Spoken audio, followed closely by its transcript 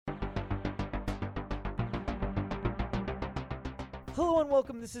Hello and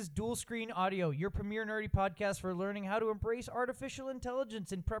welcome. This is Dual Screen Audio, your premier nerdy podcast for learning how to embrace artificial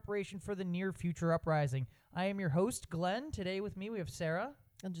intelligence in preparation for the near future uprising. I am your host, Glenn. Today with me we have Sarah.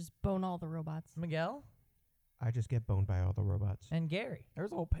 I'll just bone all the robots. Miguel. I just get boned by all the robots. And Gary.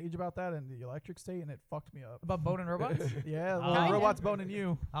 There's a whole page about that in the Electric State, and it fucked me up. About boning robots? Yeah, the Kinda. robots boning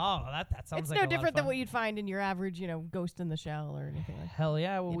you. Oh, that sounds It's like no a lot of different than fun. what you'd find in your average, Ghost in the Shell or anything like that. Hell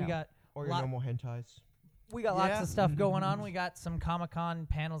yeah. Well, You we know. got Or your normal hentais. lots Yeah. of stuff going on. We got some Comic-Con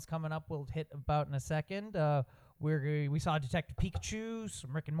panels coming up we'll hit about in a second. We saw Detective Pikachu,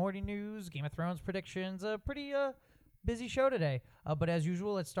 some Rick and Morty news, Game of Thrones predictions. A pretty busy show today. But as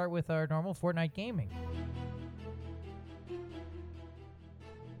usual, let's start with our normal Fortnite gaming.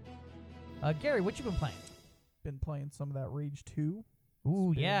 Gary, what you been playing? Been playing some of that Rage 2.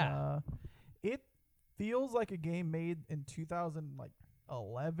 Ooh, It's been, yeah. It feels like a game made in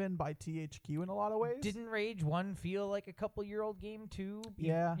 2011 by THQ in a lot of ways. Didn't Rage 1 feel like a couple-year-old game, too?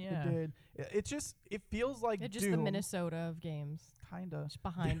 Yeah, it did. It feels like It's just the Doom. Minnesota of games. Kinda. Just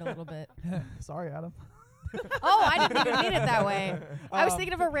behind a little bit. Sorry, Adam. Oh, I didn't even mean it that way. I was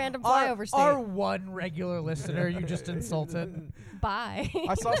thinking of a random flyover state. Our one regular listener you just insulted. Bye.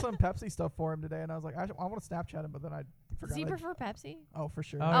 I saw some Pepsi stuff for him today, and I was like, I want to Snapchat him, but then I forgot. Does he I- prefer Pepsi? Oh, for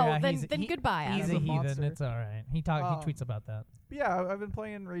sure. Oh, yeah, then he's- goodbye, He's Adam. a He's a heathen. monster. It's all right. He tweets about that. But yeah, I've been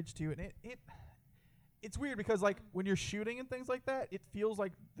playing Rage 2, and it's weird because like when you're shooting and things like that, it feels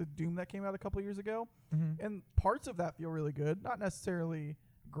like the Doom that came out a couple years ago, Mm-hmm. and parts of that feel really good. Not necessarily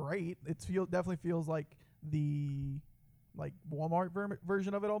great. Definitely feels like the Walmart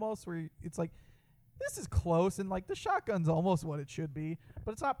version of it almost, where it's like this is close and like the shotgun's almost what it should be,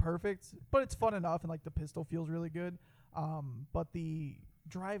 but it's not perfect. But it's fun enough, and like the pistol feels really good. But the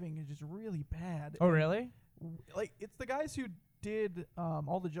driving is just really bad. Oh, and, really? Like it's the guys who did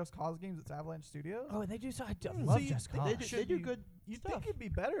all the Just Cause games at Avalanche Studios. Oh, they do. So I So love you- Just they- Cause. they They do good You'd stuff. think it'd be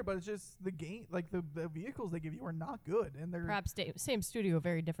better, but it's just the game, like the vehicles they give you are not good, and they're. Perhaps same studio,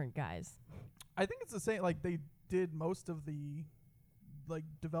 very different guys. I think it's the same. Like they did most of the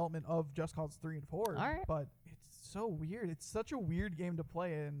development of Just Cause 3 and 4, Alright. but it's so weird. It's such a weird game to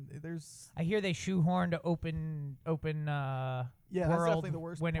play, and there's I hear they shoehorned open yeah, that's world definitely the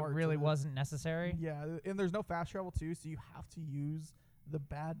worst when it parts really of wasn't necessary. Yeah, and there's no fast travel too, so you have to use the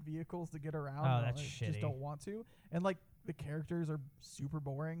bad vehicles to get around. Oh, that's I shitty. Just don't want to, and like the characters are super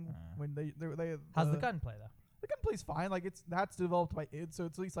boring when they. How's the gun play though? The gun plays fine. Like that's developed by id, so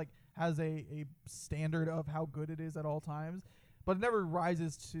it's at least like has a standard of how good it is at all times. But it never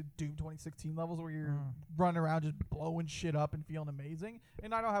rises to Doom 2016 levels where you're running around just blowing shit up and feeling amazing.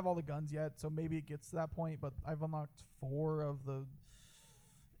 And I don't have all the guns yet, so maybe it gets to that point. But I've unlocked 4 of the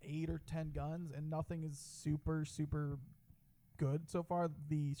 8 or 10 guns, and nothing is super good so far.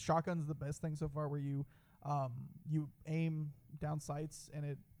 The shotgun's the best thing so far, where you aim down sights and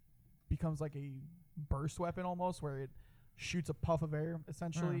it becomes like a burst weapon almost, where it shoots a puff of air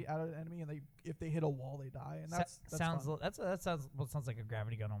essentially out of an enemy, and if they hit a wall they die, and that's sounds fun. that sounds like a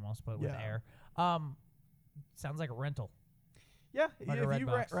gravity gun almost, but with Yeah. air. Sounds like a rental. Yeah, like a if red you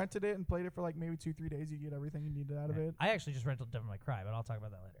box. rented it and played it for like maybe 2-3 days, you get everything you needed out of it. I actually just rented Devil May Cry, but I'll talk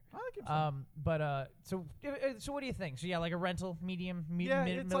about that later. I like it. fun. So what do you think? So yeah, like a rental, medium, Yeah,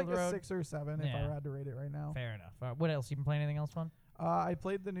 middle it's of like the a road. 6 or 7 if Yeah. I had to rate it right now. Fair enough. What else? You been playing anything else fun? I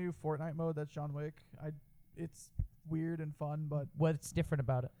played the new Fortnite mode. That's John Wick. It's weird and fun, but What's different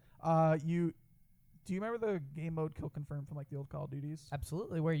about it? do you remember the game mode Kill Confirm from like the old Call of Duties?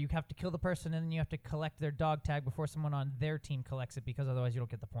 Absolutely, where you have to kill the person and then you have to collect their dog tag before someone on their team collects it, because otherwise you don't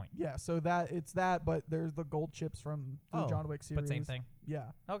get the point. Yeah, so it's that, but there's the gold chips from the Oh, John Wick series. But same thing.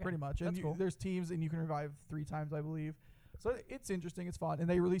 Yeah, Okay, pretty much. And that's cool. there's teams, and you can revive 3 times, I believe. So it's interesting. It's fun, and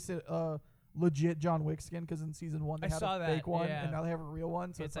they released it legit John Wick skin, because in season 1 they I had saw a that, fake one, yeah. and now they have a real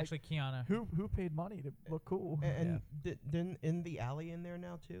one. So it's it's actually Kiana. like, who paid money to look cool? And then in the alley in there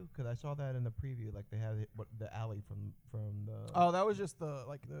now too, because I saw that in the preview. Like they had the alley from the. Oh, that was just the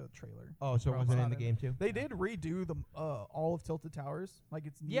trailer. Oh, so it Bro, wasn't it's in not the game too. They did redo the all of Tilted Towers. Like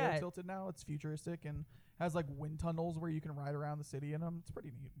it's Yeah. tilted now. It's futuristic and has like wind tunnels where you can ride around the city in them. It's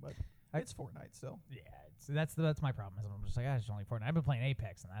pretty neat, but it's Fortnite still. Yeah, that's my problem. Is I'm just like, it's only Fortnite. I've been playing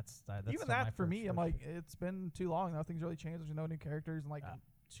Apex, and that's Even still my that for me, I'm first- like, it's been too long. Nothing's really changed. There's no new characters in like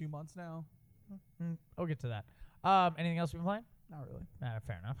 2 months now. I'll get to that. Anything else you've been playing? Not really.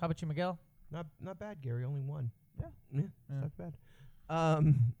 Fair enough. How about you, Miguel? Not bad, Gary. Only one. Yeah. Yeah, it's not bad.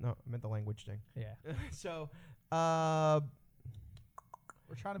 No, I meant the language thing. Yeah. So,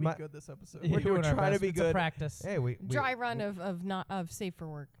 We're trying to be good this episode. We're doing our trying to best. be It's good. a practice. Hey, we Dry run of safe for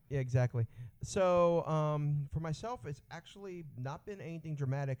work. Yeah, exactly. So, for myself, it's actually not been anything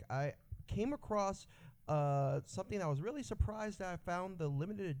dramatic. I came across something I was really surprised that I found the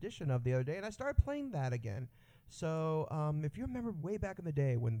limited edition of the other day, and I started playing that again. So if you remember way back in the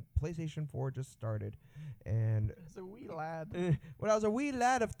day when PlayStation 4 just started, and As a wee lad. when I was a wee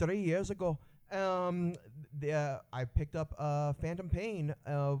lad of 3 years ago, I picked up Phantom Pain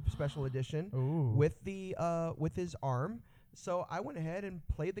special edition Ooh. with his arm. So I went ahead and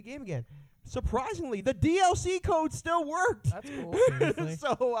played the game again. Surprisingly, the DLC code still worked. That's cool. Seriously?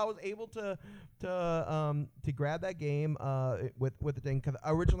 So I was able to grab that game with the thing. Cause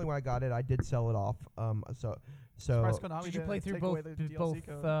originally when I got it, I did sell it off. So Surprised Konami Did you didn't play through take both? away the Did DLC both?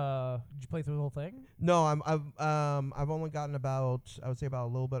 code. Did you play through the whole thing? no, I've only gotten about, I would say, about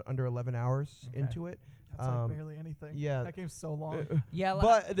a little bit under 11 hours Okay. into it. That's like barely anything. yeah. That game's so long. Yeah,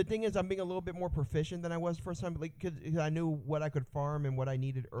 But the thing is, I'm being a little bit more proficient than I was first time, like, 'cause I knew what I could farm and what I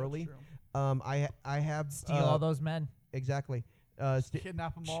needed early. That's true. I have steal all those men, exactly.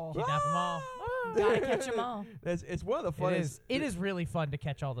 Kidnap them all. kidnap them all. Gotta catch them all. It's one of the It funnest. is. It is really fun to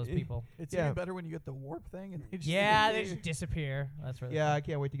catch all those people. It's Yeah. even better when you get the warp thing and they just Yeah, they just disappear. That's really Yeah, fun. I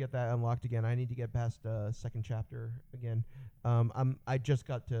can't wait to get that unlocked again. I need to get past second chapter again. I just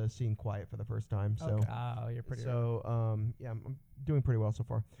got to Seeing Quiet for the first time, so Okay. Oh, you're pretty. yeah, I'm doing pretty well so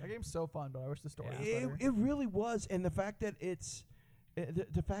far. That game's so fun, but I wish the story was It, better. it really was, and the fact that it's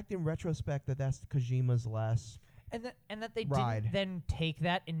the fact in retrospect that that's Kojima's last. And that they Ride. didn't then take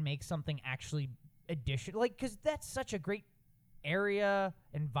that and make something actually additional, like, because that's such a great area,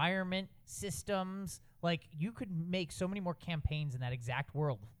 environment, systems. Like, you could make so many more campaigns in that exact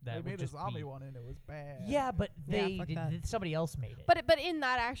world. That They would made a just zombie be, one and it was bad. Yeah, but Yeah, they fuck did, that. somebody else made it. But in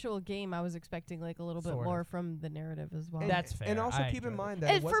that actual game, I was expecting like a little bit Sort more of. from the narrative as well. And, That's fair. And also I keep in enjoyed it. mind that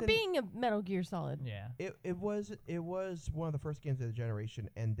And it for wasn't- being a Metal Gear Solid. Yeah. It was one of the first games of the generation,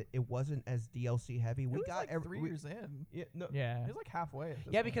 and it wasn't as DLC heavy. It We was got like 3 years in. Yeah, no, Yeah. It was like halfway. At this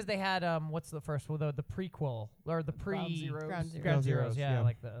Yeah, point. because they had what's the first? Well, the prequel or the pre Ground Zeroes. Ground Zeroes. Ground Zeroes, Zeroes. Yeah, yeah.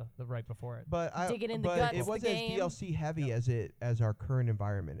 like the right before it. but Dig it in the but guts, it the wasn't as game. DLC heavy as our current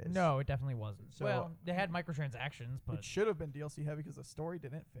environment is. No, it definitely wasn't. So- Well, they had microtransactions, but It should have been DLC heavy because the story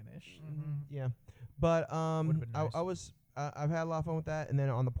didn't finish. Yeah, but Would've been nice. I was I've had a lot of fun with that, and then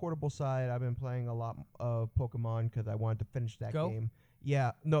on the portable side, I've been playing a lot of Pokemon because I wanted to finish that Go? game.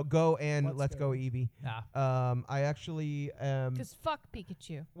 Yeah, no, Go and Let's Let's Go Go. Eevee. I actually Because fuck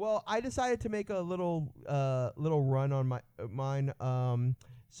Pikachu. well, I decided to make a little run on mine.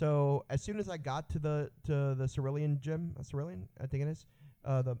 So as soon as I got to the Cerulean gym, Cerulean, I think it is,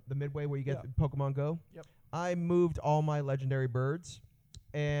 the midway where you get Yeah. Pokemon Go. Yep. I moved all my legendary birds,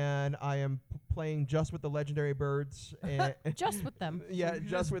 and I am playing just with the legendary birds. And Just with them. yeah, You're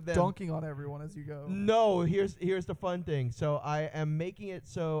just with them. Dunking on everyone as you go. No, here's the fun thing. So I am making it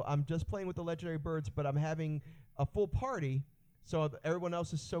so I'm just playing with the legendary birds, but I'm having a full party, so everyone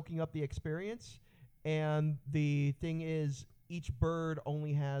else is soaking up the experience. And the thing is, each bird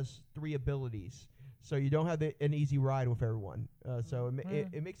only has 3 abilities, so you don't have an easy ride with everyone. So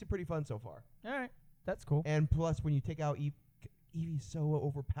it makes it pretty fun so far. all right, that's cool. And plus, when you take out Eevee's so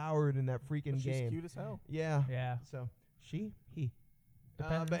overpowered in that freaking But she's game. cute as hell. Yeah. Yeah, So he.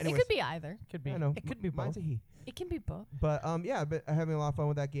 Depends. But It anyways, could be either. could be. I know. It could be Mine's both. a he. It can be both. But yeah, but I'm having a lot of fun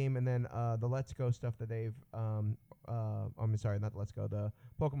with that game, and then the Let's Go stuff that they've I'm sorry, not the Let's Go, the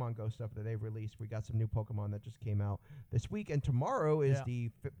Pokemon Go stuff that they've released. We got some new Pokemon that just came out this week, and tomorrow is Yeah.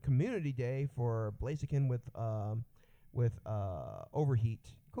 the community day for Blaziken with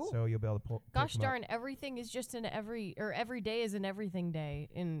Overheat. Cool. So you'll be able to pick Gosh them up. darn, everything is just every day is an everything day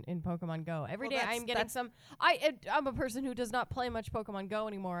in Pokemon Go. Every Well, day that's- I'm getting some. I'm a person who does not play much Pokemon Go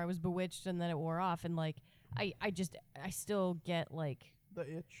anymore. I was bewitched and then it wore off, and like I still get like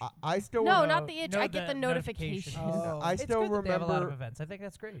The itch. I still no, remember, not the itch. No, I get the notification. notification. Oh. I It's still good that they have a lot of remember. events. I think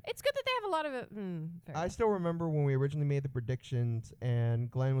that's great. It's good that they have a lot of it. Fair I enough. still remember when we originally made the predictions, and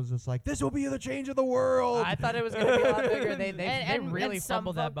Glenn was just like, "This will be the change of the world." I thought it was gonna be a lot bigger. They and really some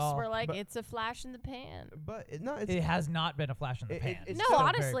fumbled folks that ball. were like, But- it's a flash in the pan. But it's It has not been a flash in the It- pan. it's No, still very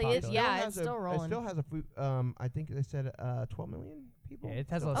honestly, popular. it's yeah, it's has still rolling. It still has I think they said 12 million people. Yeah, it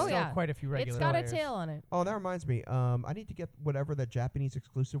has So- Oh, still yeah. quite a few regular It's got players. a tail on it. Oh, that reminds me. I need to get whatever the Japanese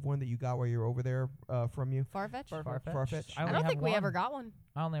exclusive one that you got while you were over there from you. Farfetch. Farfetch. I I only don't have think we one. ever got one.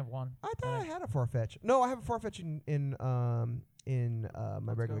 I only have one. I thought Yeah. I had a Farfetch. No, I have a Farfetch in my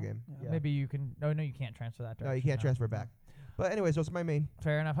Let's regular Go. game. Yeah. Yeah. Maybe you can. Oh no, you can't transfer that. No, you direction can't now. transfer back. But anyways, those are my main.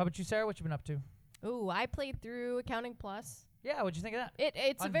 Fair enough. How about you, Sarah? What you been up to? Ooh, I played through Accounting Plus. Yeah, what'd you think of that?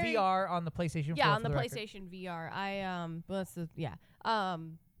 It's on a very VR on the PlayStation 4. yeah on for the the record. PlayStation VR.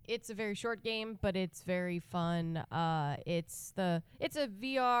 It's a very short game, but it's very fun. It's a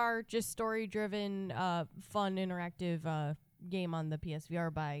VR just story driven, fun interactive game on the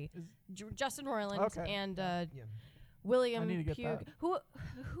PSVR by Justin Roiland Okay. and Yeah. William I need to get Pugh. that.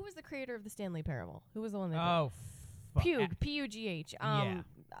 Who was the creator of the Stanley Parable? Who was the one that Oh, did Pugh? Pugh. Yeah.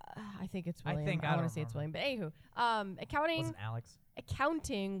 I think it's I William. think- I want don't to say it's remember. William, but anywho, wasn't Alex.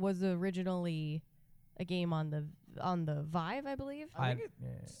 accounting was originally a game on the Vive, I believe. I think yeah.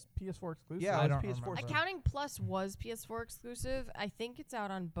 it's PS4 exclusive. Yeah, I it don't was PS4. remember. Accounting Plus was PS4 exclusive. I think it's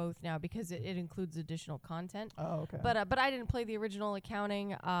out on both now because it includes additional content. Oh, okay. But I didn't play the original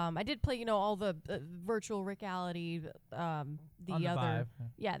accounting. I did play all the virtual reality, the On the other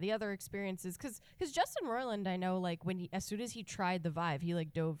Vive. the other experiences. Because Justin Roiland, I know, like as soon as he tried the Vive, he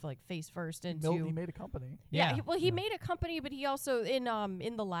like dove like face first into. He made a company. Yeah, Yeah. he made a company, but he also in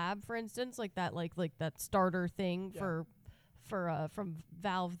the lab, for instance, like that starter thing Yeah. for from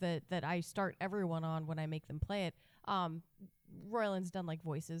Valve that I start everyone on when I make them play it. Roiland's done like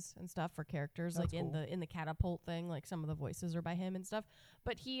voices and stuff for characters, That's like cool. in the catapult thing, like some of the voices are by him and stuff.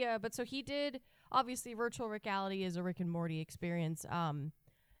 But so he did, obviously virtual reality is a Rick and Morty experience.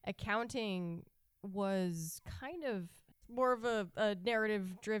 Accounting was kind of more of a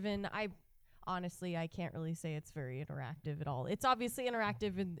narrative driven. Honestly, I can't really say it's very interactive at all. It's obviously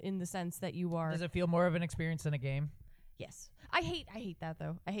interactive in the sense that you are. Does it feel more of an experience than a game? Yes. I hate that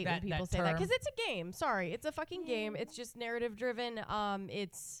though. I hate when That people say that term. because it's a game. Sorry, it's a fucking game. It's just narrative driven.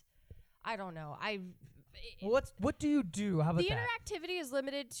 It's I don't know. Well, what do you do? How about The that? interactivity is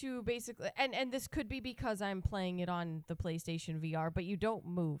limited to basically, and this could be because I'm playing it on the PlayStation VR, but you don't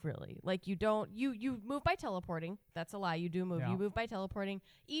move really. Like you move by teleporting. That's a lie. You do move. Yeah. You move by teleporting.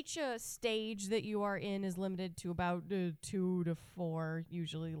 Each stage that you are in is limited to about 2 to 4,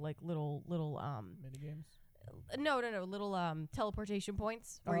 usually like little Mini games. no little teleportation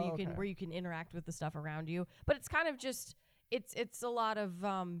points where Oh, you can okay. interact with the stuff around you. But it's kind of just it's a lot of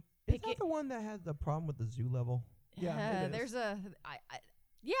Is that the one that had the problem with the zoo level? Yeah, it is. there's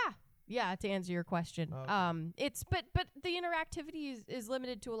yeah to answer your question. Okay. It's but the interactivity is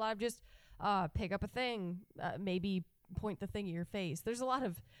limited to a lot of just pick up a thing, maybe point the thing at your face. There's a lot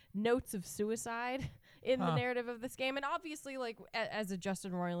of notes of suicide in the Huh. narrative of this game, and obviously like as a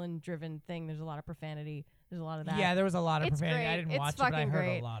Justin Roiland driven thing, there's a lot of profanity. There's a lot of that. Yeah, there was a lot of It's profanity. I great. didn't It's watch it, but I fucking heard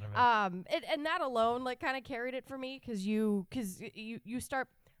great. a lot of it. And that alone like kind of carried it for me because you start.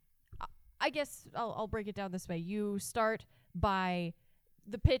 I guess I'll break it down this way. You start by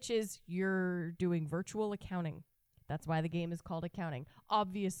the pitch is you're doing virtual accounting. That's why the game is called accounting.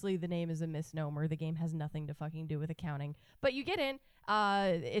 Obviously, the name is a misnomer. The game has nothing to fucking do with accounting. But you get in.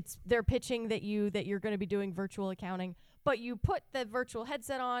 They're pitching that you're going to be doing virtual accounting, but you put the virtual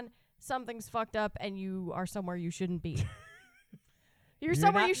headset on. Something's fucked up, and you are somewhere you shouldn't be. You're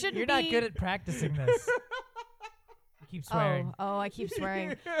somewhere you shouldn't be. You're not good at practicing this. You keep swearing. Oh, I keep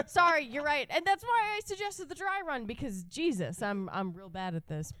swearing. Sorry, you're right, and that's why I suggested the dry run because Jesus, I'm real bad at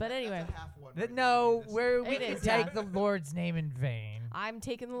this. But anyway, No, where we It can is, yeah. take the Lord's name in vain. I'm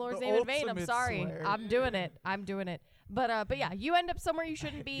taking the Lord's The name in vain. I'm ultimate sorry. swear. I'm doing it. But yeah, you end up somewhere you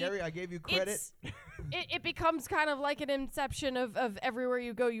shouldn't be. Gary, I gave you credit. It's, it becomes kind of like an inception of everywhere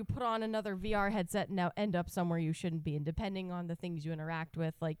you go, you put on another VR headset and now end up somewhere you shouldn't be. And depending on the things you interact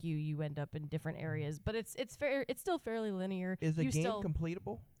with, like you end up in different areas. But it's still fairly linear. Is the you game still,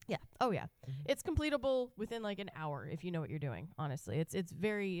 completable? Yeah. Oh yeah. Mhm. It's completable within like an hour if you know what you're doing. Honestly, it's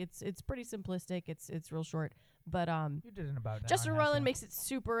pretty simplistic. It's real short. But You did it in about an Justin hour and a half, Roiland yeah. makes it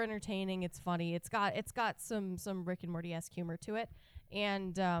super entertaining. It's funny. It's got some Rick and Morty-esque humor to it.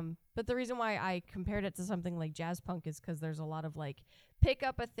 And but the reason why I compared it to something like Jazz Punk is because there's a lot of like pick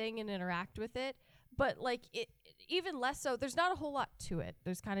up a thing and interact with it. But like it even less so. There's not a whole lot to it.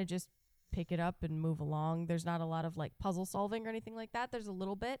 There's kind of just pick it up and move along. There's not a lot of like puzzle solving or anything like that. There's a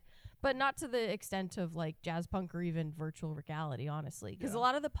little bit, but not to the extent of like Jazz Punk or even virtual reality, honestly. Because a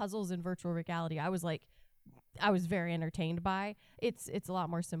lot of the puzzles in virtual reality, I was very entertained by. It's a lot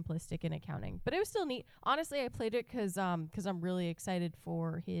more simplistic in accounting, but it was still neat. Honestly, I played it because I'm really excited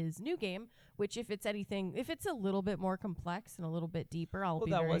for his new game. Which, if it's a little bit more complex and a little bit deeper, I'll Well,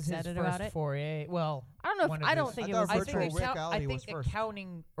 be that very was his excited first about it. foray. Well, I don't know. one If, of I don't his- think I it thought was I his virtual think, first. reality was first.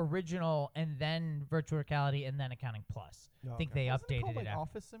 accounting original and then virtual reality and then accounting plus. I think they Wasn't it updated called, like it. After.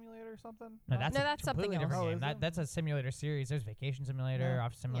 Office Simulator or something? No, that's No, a that's something completely else. different Oh, game. is it? That's a simulator series. There's Vacation Simulator, Yeah.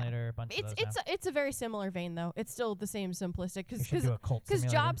 Office Simulator, a bunch of those. It's a very similar vein though. It's still the same simplistic You should do a cult because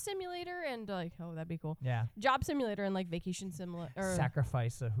simulator. Job Simulator and like that'd be cool. Yeah. Job Simulator and like Vacation Simulator.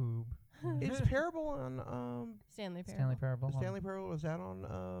 Sacrifice a hoob. Is Parable on Stanley Parable. Stanley Parable. the Stanley Parable? Is that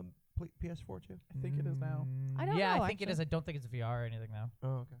on PS4 too? I think it is now. I don't Yeah, know, I think it actually. is. I don't think it's VR or anything though.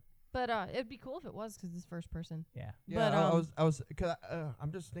 Oh, okay. But it'd be cool if it was because it's first person. Yeah. Yeah, But, I was, cause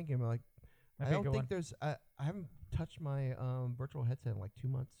I'm just thinking like, That'd I be a don't good think there's, I haven't touched my virtual headset in like 2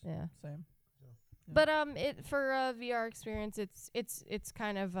 months. Yeah. Same. Yeah. But it for a VR experience, it's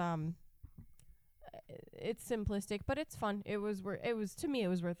kind of it's simplistic, but it's fun. It was to me it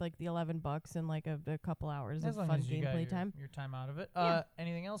was worth like the $11 and like a couple hours As of long fun as you got gameplay time. your time out of it. Yeah.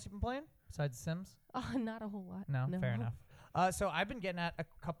 Anything else you've been playing besides Sims? Oh, not a whole lot. No, fair enough. So I've been getting at a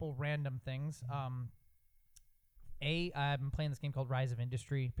couple random things. I've been playing this game called Rise of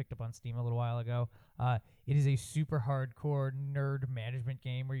Industry, picked up on Steam a little while ago. It is a super hardcore nerd management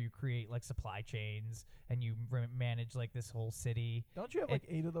game where you create like supply chains and you manage like this whole city. Don't you have like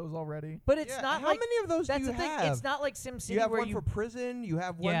 8 of those already? But it's Yeah, not how like many of those do that's you the thing. have? It's not like SimCity You have where one for prison. You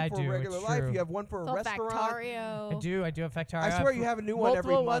have one Yeah, I for do, regular it's life. true. You have one for a Oh, restaurant. Factorio. I do have Factorio. I swear you have a new one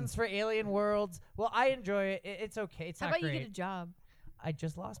every multiple month. ones for Alien Worlds. Well, I enjoy it. It's okay. It's How not about great. you get a job? I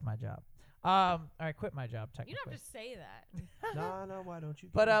just lost my job. I quit my job technically. You don't have to say that. No, why don't you?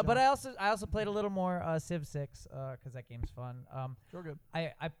 But I also played a little more Civ 6 because that game's fun. Real good.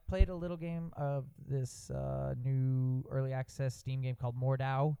 I played a little game of this new early access Steam game called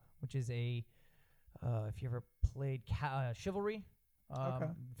Mordau, which is a if you ever played Chivalry. Okay.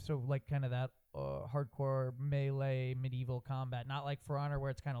 So like kind of that hardcore melee medieval combat, not like For Honor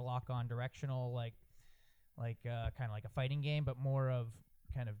where it's kind of lock on directional like kind of like a fighting game, but more of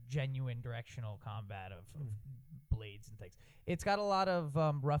kind of genuine directional combat of blades and things. It's got a lot of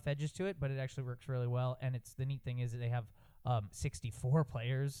rough edges to it, but it actually works really well. And it's the neat thing is that they have 64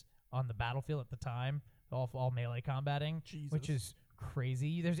 players on the battlefield at the time, all melee combating, Jesus. which is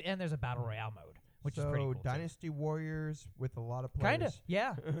crazy. There's a battle royale mode, which is pretty cool. too. Dynasty Warriors with a lot of players. Kind of,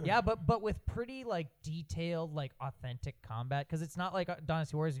 yeah, yeah, but with pretty like detailed, like authentic combat. Because it's not like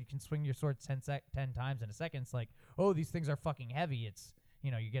Dynasty Warriors. You can swing your sword 10 times in a second. It's like, oh, these things are fucking heavy. It's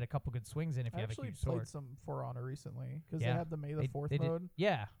you get a couple good swings in if you I have a actually huge played sword. some For Honor recently because Yeah. they had the May the 4th They did- mode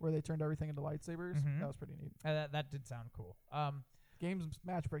yeah, where they turned everything into lightsabers. Mhm. That was pretty neat. that did sound cool. Games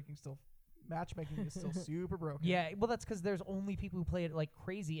matchmaking is still super broken. Yeah, well, that's because there's only people who play it like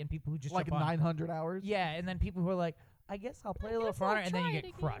crazy and people who just like jump on. 900 hours. Yeah, and then people who are like, I guess I'll play a little guess For I'll Honor, and then you try get it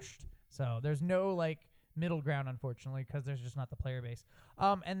again. crushed. So there's no like middle ground, unfortunately, because there's just not the player base.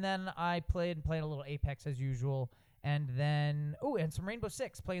 And then I played a little Apex as usual, and then and some Rainbow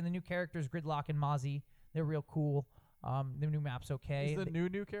Six, playing the new characters Gridlock and Mozzie. They're real cool. The new map's okay. Is the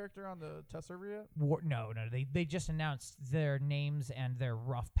new character on the test server yet? No. They just announced their names and their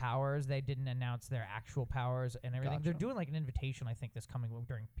rough powers. They didn't announce their actual powers and everything. Gotcha. They're doing like an invitation, I think, this coming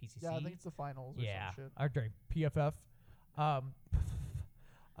during PCC. Yeah, I think it's the finals or Yeah, some shit. or during PFF.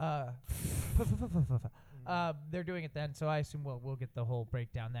 They're doing it then, so I assume we'll get the whole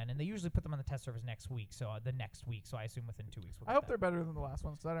breakdown then. And they usually put them on the test servers next week, so the next week. So I assume within 2 weeks. We'll I get hope that. they're better than the last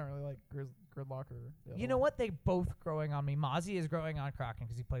ones because I don't really like Gridlock or the other You know one. what? They both growing on me. Mozzie is growing on Kraken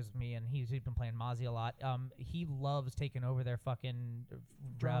because he plays with me, and he's been playing Mozzie a lot. He loves taking over their fucking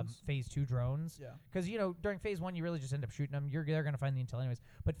Drones. phase 2 drones. Yeah. Because during phase 1 you really just end up shooting them. They're gonna find the intel anyways.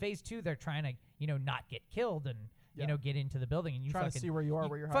 But phase 2 they're trying to not get killed and get into the building, and you Trying to fucking see where you are,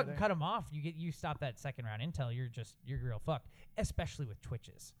 where you're fucking hiding. cut them off. You stop that second round intel. You're real fucked, especially with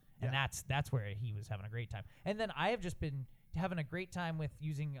Twitches. And Yeah. that's where he was having a great time. And then I have just been having a great time with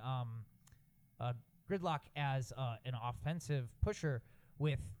using Gridlock as an offensive pusher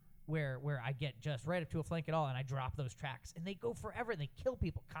with where I get just right up to a flank at all, and I drop those tracks, and they go forever, and they kill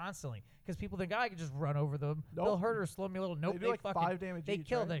people constantly because people think, I can just run over them. Nope. They'll hurt or slow me a little. Nope, They do like fucking 5 damage they each,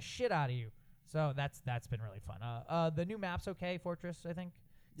 kill right? the shit out of you. So that's been really fun. The new map's okay. Fortress, I think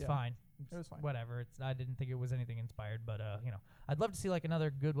it's Yeah. fine. It was fine. Whatever. I didn't think it was anything inspired, but I'd love to see like another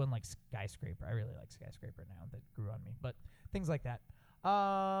good one like Skyscraper. I really like Skyscraper now that grew on me, but things like that.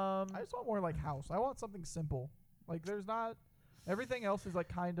 I just want more like House. I want something simple. Like there's not everything else is like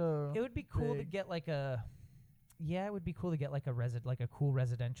kind of. It would be cool to big. get like a. Yeah, it would be cool to get like a cool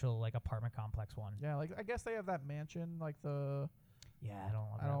residential like apartment complex one. Yeah, like I guess they have that mansion, like the. Yeah, I don't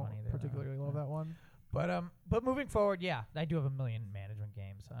love I that don't one either. particularly love that one. But moving forward, yeah, I do have a million management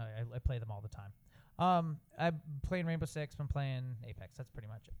games. I play them all the time. I'm playing Rainbow Six. Been playing Apex. That's pretty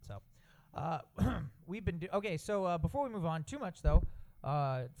much it. So, we've been okay. So before we move on too much though,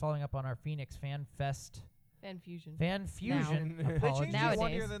 following up on our Phoenix Fan Fest. Fan Fusion. Fan Fusion. Now. They They apologies. changed it one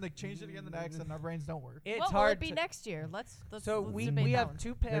Nowadays. year, then they changed it again the next, and our brains don't work. It's what will hard it be to- next year? Let's So let's we debate that have one.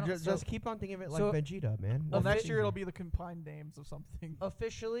 two They're panels. just keep on thinking of it like so- Vegeta, man. Well, Well, next year easy. it'll be the combined names of something.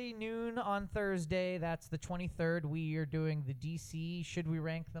 Officially noon on Thursday. That's the 23rd. We are doing the DC Should We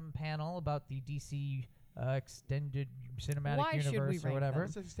Rank Them panel about the DC extended cinematic Why should we universe or rank whatever. them?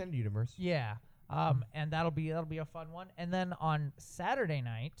 It's an extended universe. Yeah. And that'll be a fun one. And then on Saturday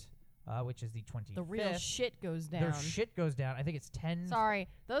night, which is the 25th. The real shit goes down. Their shit goes down. I think it's 10. Sorry,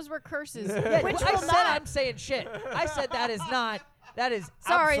 those were curses. Yeah, which I will said not. I'm saying shit. I said that is not. That is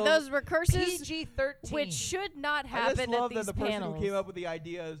Sorry, absolute those were curses, PG-13. which should not I happen just love at these that the person panels. who came up with the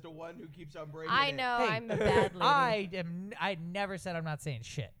idea is the one who keeps on breaking I it. know, Hey, I'm a bad lady. I never said I'm not saying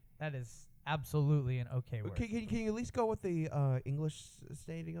shit. That is absolutely an okay word. Can you at least go with the English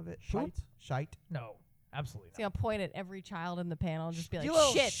stating of it? Shite. Shite. No, absolutely He's gonna point at every child in the panel and just be like, You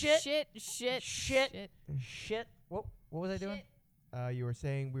little shit, shit, shit, shit, shit. shit. Shit. What was I doing? Shit. You were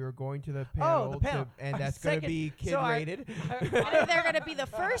saying we were going to the Oh, panel, the panel. and Our that's going to second- be kid so our- rated. And they're gonna be the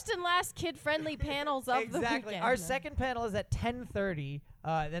first and last kid-friendly panels of the Exactly. weekend. Our second panel is at 10:30.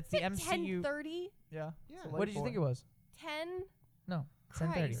 That's the MCU. 10:30, Yeah. Yeah. It's a What late did you boy. think it was? 10. No,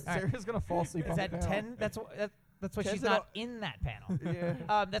 10:30. Christ. All right. Sarah's gonna fall asleep Is on that the panel. 10? That's why Ken's she's an not in that panel.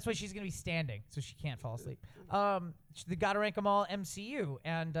 Yeah. That's why she's going to be standing, so she can't fall asleep. They got to rank them all MCU,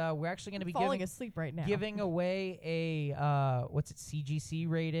 and we're actually going to be Falling asleep right now. giving away a CGC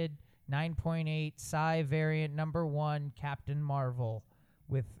rated 9.8 Psy variant #1 Captain Marvel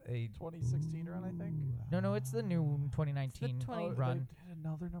with a 2016 run, I think. no, it's the new 2019 It's the 20 run. They did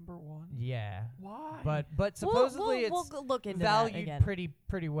another #1. Yeah, Why? but We'll- supposedly we'll it's go look into that valued again.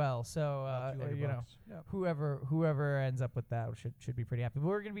 pretty well. So About 200 you know. bucks. Yep. Whoever ends up with that should be pretty happy. But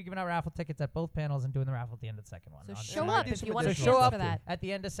we're going to be giving out raffle tickets at both panels and doing the raffle at the end of the second one. So on show Saturday. up Do if some you want to additional show stuff up for that. at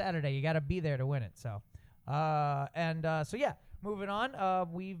the end of Saturday. You got to be there to win it. So, so yeah, moving on.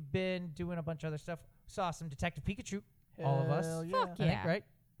 We've been doing a bunch of other stuff. Saw some Detective Pikachu. All of us. Hell yeah. Fuck I think, Yeah. right?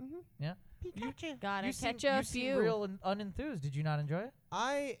 Mhm. Yeah. Pikachu. Gotta You catch seem, a you seem few. real unenthused. Did you not enjoy it?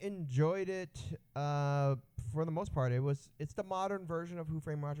 I enjoyed it for the most part. It's the modern version of Who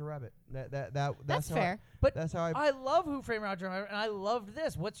Framed Roger Rabbit. That's how fair. But that's how I love Who Framed Roger Rabbit, and I loved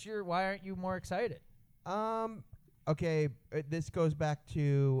this. Why aren't you more excited? Okay, this goes back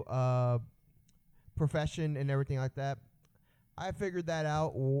to profession and everything like that. I figured that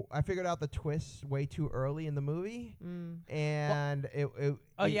out. I figured out the twist way too early in the movie, and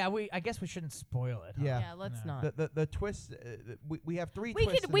Oh yeah, I guess we shouldn't spoil it. Huh? Yeah. Yeah, let's No. not. the twist. We have three We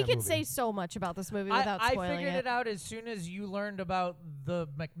twists. could in we that could movie. say so much about this movie without I spoiling figured it out as soon as you learned about the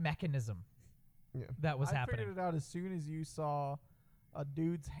mechanism Yeah. that was I happening. figured it out as soon as you saw a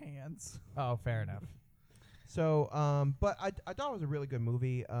dude's hands. Oh, fair enough. So, but I thought it was a really good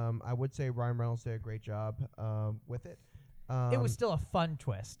movie. I would say Ryan Reynolds did a great job with it. It was still a fun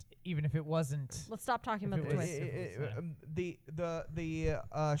twist, even if it wasn't. Let's stop talking If about it the was- twist.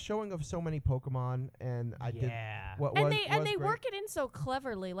 The showing of so many Pokemon, and I did Yeah. what And was they was great. work it in so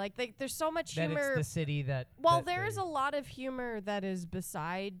cleverly. Like there's so much That humor. it's the city that. Well, that there is they- a lot of humor that is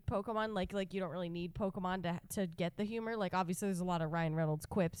beside Pokemon. Like you don't really need Pokemon to get the humor. Like obviously there's a lot of Ryan Reynolds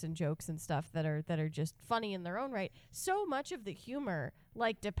quips and jokes and stuff that are just funny in their own right. So much of the humor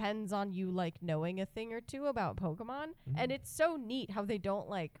like depends on you like knowing a thing or two about Pokemon, and it's so neat how they don't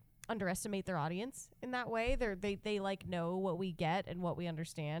like underestimate their audience in that way. They like know what we get and what we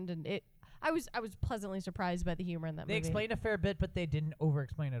understand, and I was pleasantly surprised by the humor in that They movie. explained a fair bit, but they didn't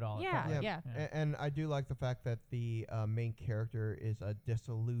over-explain it all. Yeah, Yeah. yeah. And I do like the fact that the main character is a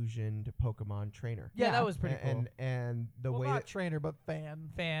disillusioned Pokemon trainer. Yeah, Yeah. that was pretty cool. And the Well, way not that trainer, but fan.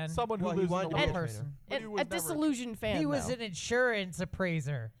 Fan. Someone Well, who he lives wanted in to the be a world. trainer. But he And was a never disillusioned fan. he was though. an insurance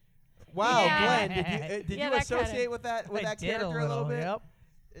appraiser. Wow, Yeah. Glenn, did Yeah, you that kinda- associate with that I that did character a little bit? Yep.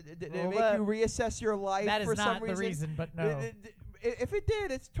 Did it Little make bit. you reassess your life That is for not some the reason, but no. If it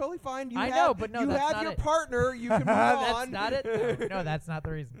did, it's totally fine. You I have, know, but no, you that's have not your it. partner. You can move That's on. not it. No, that's not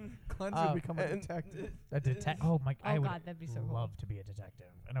the reason. Glenn's Oh, would become a and- detective. A detective. Oh my! I Oh would God, that'd be so cool. love to be a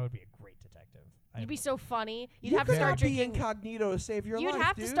detective, and I would be a great detective. You'd be so funny. You'd You have to could start not be drinking. incognito to save your You'd life,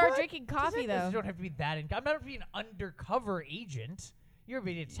 have to dude. start What? drinking coffee You though. don't have to be that. I'm not be an undercover agent. You're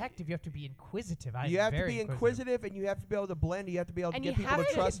a detective. You have to be inquisitive. You have to be inquisitive, and you have to be able to blend. You have to be able to And get you people have to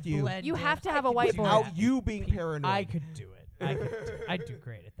to trust you You have to I have a could whiteboard. do without that. you being paranoid. I could do it. I'd do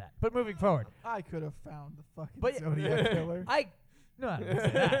great at that. But moving forward, I could have found the fucking But- Zodiac killer. I didn't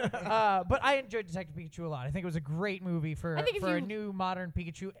say that. But I enjoyed Detective Pikachu a lot. I think it was a great movie for I think if a you- new modern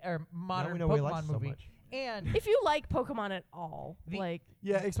Pikachu or Now modern we know we like Pokemon so movie. much. And If you like Pokemon at all, The- like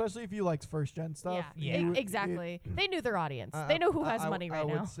Yeah, especially if you liked first gen stuff. Yeah. you- exactly. They knew their audience. I- They know who I- has I- money I right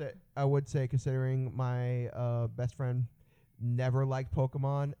would now. I would say, considering my best friend never liked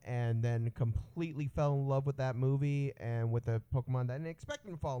Pokemon and then completely fell in love with that movie and with a Pokemon that I didn't expect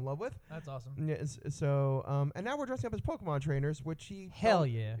him to fall in love with. that's awesome. Yes, so, and now we're dressing up as Pokemon trainers, which he Hell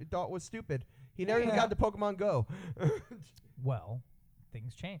thought, yeah. thought was stupid. He never even Yeah. got to Pokemon Go. Well,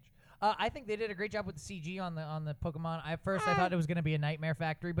 things change. I think they did a great job with the CG on the Pokemon. At first, I thought it was going to be a It Nightmare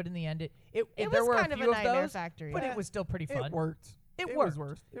Factory, but in the end, It there was were kind a of few a nightmare those, factory. but Yeah. it was still pretty fun. It worked. It was worked.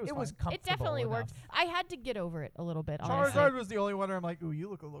 worse. It was It was fine. comfortable It definitely enough. worked. I had to get over it a little bit. Honestly. Charizard was the only one where I'm like, ooh, you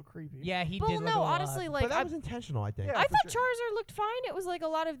look a little creepy. Yeah, he Well, did. Look no, a lot. honestly, but like that was intentional, I think. Yeah. I for thought sure. Charizard looked fine. It was like a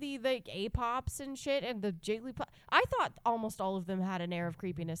lot of the like A-pops and shit, and the Jigglypuff. I thought almost all of them had an air of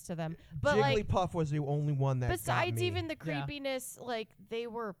creepiness to them. But like, Jigglypuff was the only one that got besides me. even the Yeah. creepiness, like they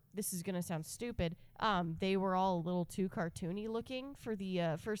were. This is gonna sound stupid. They were all a little too cartoony looking for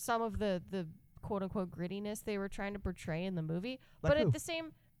the for some of the quote unquote grittiness they were trying to portray in the movie. Like but who? at the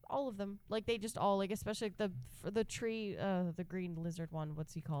same, all of them, like they just all like, especially like the tree, the green lizard one.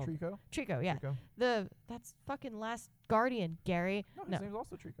 What's he called? Trico. Yeah. Trico. That's fucking Last Guardian, Gary. No, his No. name's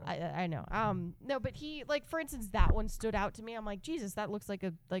also Trico. I know. No, but he like for instance that one stood out to me. I'm like, Jesus, that looks like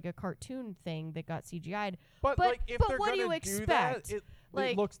a cartoon thing that got CGI'd. but but- if but they're what do gonna you do that, expect? it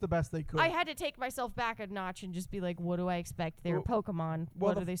Like, looks the best they could. I had to take myself back a notch and just be like, what do I expect? They're Well- Pokemon. well,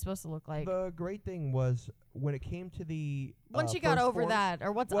 What the are they supposed to look like? The great thing was when it came to the Once you got first over forms- that,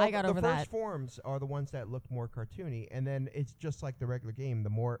 or once well, I got the over first that. forms are the ones that look more cartoony, and then it's just like the regular game. The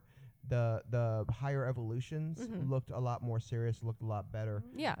more the higher evolutions Mhm. looked a lot more serious, looked a lot better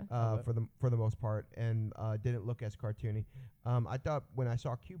Yeah. for the most part, and didn't look as cartoony. I thought when I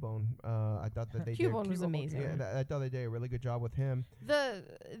saw Cubone, I thought that they Cubone did, was amazing. Yeah, I thought they did a really good job with him.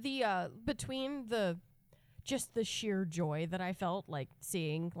 The between the just the sheer joy that I felt like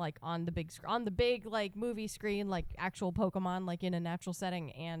seeing like on the big like movie screen, like actual Pokemon like in a natural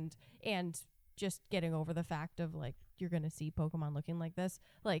setting, and just getting over the fact of like you're gonna see Pokemon looking like this.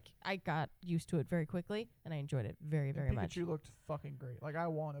 Like I got used to it very quickly and I enjoyed it very, very much. Pikachu looked fucking great. Like I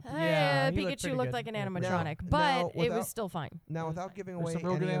want a Pikachu. Yeah, he looked Pikachu pretty looked good. like an Yeah. animatronic, Now but it without- was still fine. Now, It was without fine. giving There's away some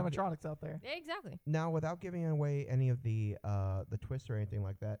real good any of the- animatronics out there. Yeah, exactly. Now, without giving away any of the twists or anything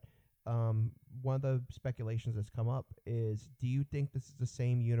like that, one of the speculations that's come up is: do you think this is the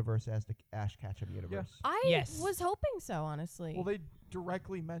same universe as the Ash Ketchum universe? I Yes. was hoping so, honestly. Well, they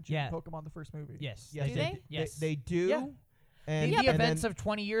directly mentioned Yeah. Pokemon the first movie. Yes. Yes, Do they? Yes. They do. Yeah. And the and events then, of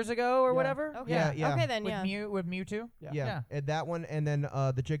 20 years ago or Yeah. whatever. Okay. Yeah, yeah. Okay then, With yeah. with Mewtwo. Yeah. yeah, and that one, and then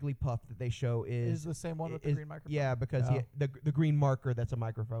the Jigglypuff that they show Is is the same one with the is- green microphone. yeah, because Oh. the green marker that's a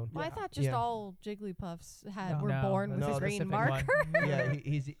microphone. Well, I Yeah. thought just Yeah. all Jigglypuffs No. were No, born that's with a a green specific one. marker. Yeah,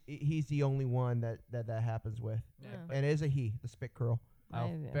 he's the only one that happens with, Yeah. and it is a he, the spit curl. Oh,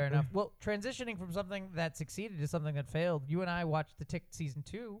 Yeah. fair enough. Well, transitioning from something that succeeded to something that failed, you and I watched The Tick season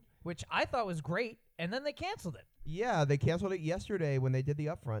 2, which I thought was great, and then they canceled it. Yeah, they canceled it yesterday when they did the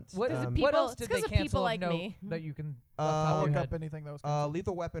upfronts. What, Because of what people- else it's did 'cause they of people cancel of like note me. that you can I'll Uh, off look your up head? anything that was canceled.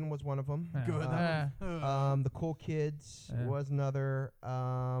 Lethal Weapon was one of them. Yeah. Good. The Cool Kids Yeah. was another.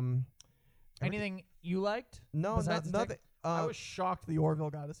 Anything you liked? No, besides The Tick? nothing. I was shocked the Orville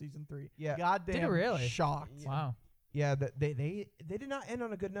got a season 3. Yeah. Goddamn. Did it really? Shocked. Wow. Yeah, they did not end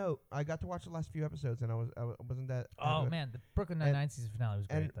on a good note. I got to watch the last few episodes, and I wasn't that. Oh happy. man, the Brooklyn And- Nine-Nine season finale was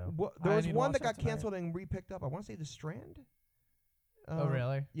And great though. there I was need to one watch that that got tonight. canceled and repicked up. I want to say The Strand. Oh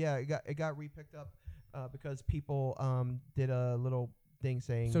really? Yeah, it got repicked up because people did a little thing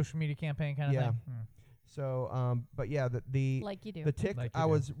saying Social media campaign kind of Yeah. thing. Hmm. so. But yeah, the Like you do. the Tick. Like you I do.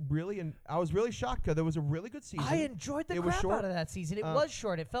 was really shocked because it was a really good season. I enjoyed the It was crap short. out of that season. It Uh, was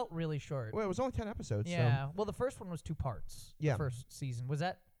short. It felt really short. Well, it was only 10 episodes. Yeah. Well, the first one was 2 parts. Yeah. The first season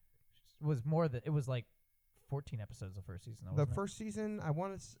was more than it was like 14 episodes the first season. Though, So the wasn't it? first season, I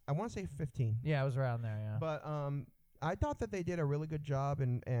want to say 15. Yeah, it was around there. Yeah. But I thought that they did a really good job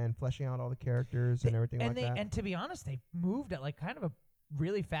in fleshing out all the characters and everything like that. And to be honest, they moved at like kind of a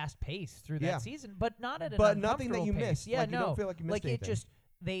really fast pace through that Yeah. season, but not at an But nothing that uncomfortable you pace. missed. Yeah, Like, you no. don't feel like you missed like anything. it just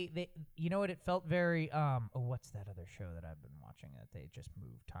they you know what, it felt very what's that other show that I've been watching that they just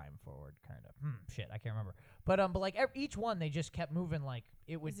moved time forward kind of shit, I can't remember, but like each one they just kept moving like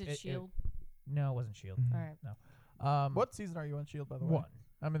it would. Is it Shield? No, it wasn't Shield. Mhm. All right. No. What season are you on Shield, by the way? One.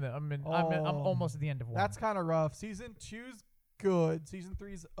 I'm Oh. almost at the end of one. That's kind of rough. Season 2's good. Season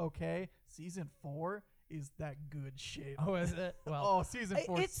 3's okay. Season 4 is that good shit. oh, is it? Well, Oh, season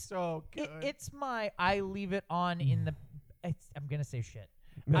 4 is it's- so good. it's my I leave it on in the. I'm gonna say shit.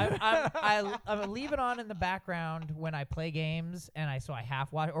 I leave it on in the background when I play games, and I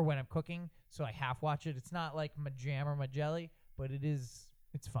half watch, or when I'm cooking, so I half watch it. It's not like my jam or my jelly, but it's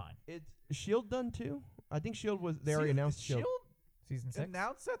fine. It's Shield done too. I think Shield was they already Season- announced Shield. Season 6.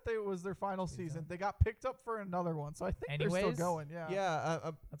 announced that they was their final Think so. season. They got picked up for another one, so I think they're Anyways? still going. Yeah.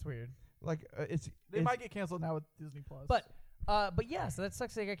 Yeah, That's weird. like it's They it's- might get canceled now with Disney Plus. But yeah, so that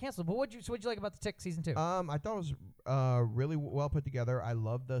sucks they got canceled. But what'd you like about the Tick season 2? I thought it was really well put together. I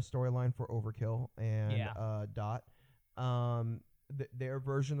love the storyline for Overkill and Yeah. Dot. Their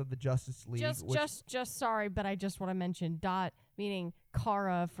version of the Justice League. which Just sorry, but I just want to mention Dot, meaning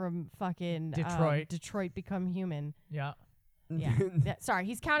Kara from fucking Detroit. Detroit Become Human. yeah. Yeah. Sorry,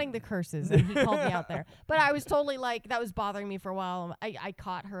 he's counting the curses, and he called me out there. But I was totally like, that was bothering me for a while. I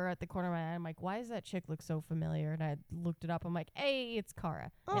caught her at the corner of my eye. I'm like, why does that chick look so familiar? And I looked it up. I'm like, hey, it's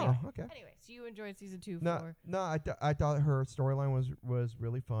Kara. Oh, okay. Anyway, so you enjoyed season 2 No, for... no, I thought her storyline was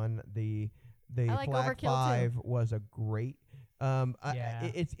really fun. The I like Flag Overkill, too. 5 was a great. Yeah.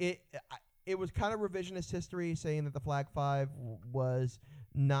 It was kind of revisionist history saying that the Flag 5 was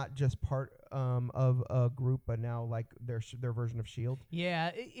not just part of a group, but now like their version of Shield.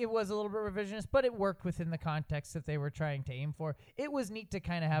 Yeah, it was a little bit revisionist, but it worked within the context that they were trying to aim for. It was neat to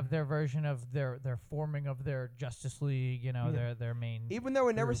kind of have their version of their forming of their Justice League, their main. Even though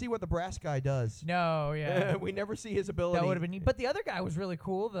we never group. see what the brass guy does. No, yeah. We never see his ability. That would have been neat. But the other guy was really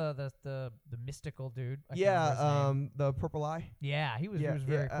cool, the mystical dude. I can't remember his name. The purple eye. Yeah, he was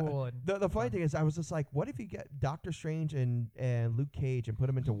very cool. And The funny thing is, I was just like, what if you get Doctor Strange and Luke Cage and put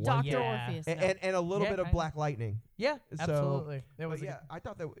them into one Dr. Yeah. Orpheus. no. and a little Yeah, bit of kinda. Black Lightning. yeah, So- absolutely. That But was yeah, I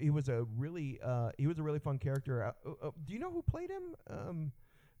thought that he was a really fun character. Do you know who played him?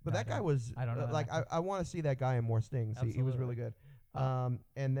 But No, that I guy don't. was I don't know that like actor. I want to see that guy in more stings. He was really good.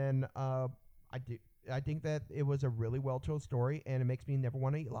 And then I think that it was a really well told story, and it makes me never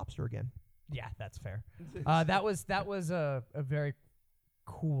want to eat lobster again. yeah, that's fair. That was a very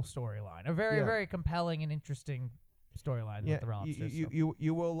cool storyline, a very Yeah. very compelling and interesting storyline Yeah, with the lobsters. so.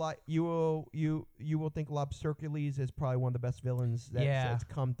 you will think Lobstercules is probably one of the best villains that's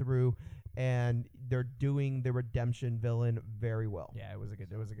come through, and they're doing the redemption villain very well. Yeah, it was a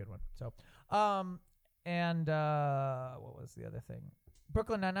good one. So, and what was the other thing?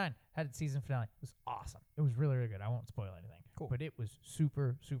 Brooklyn Nine-Nine had its season finale. It was awesome. It was really, really good. I won't spoil anything. Cool. But it was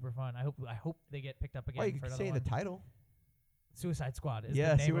super, super fun. I hope they get picked up again Well, you for could another say one. the title. Suicide Squad is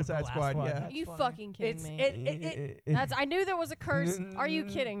Yeah, the name Suicide of the last Squad, one. yeah. Are you That's fucking kidding It's me? it That's. I knew there was a curse. Are you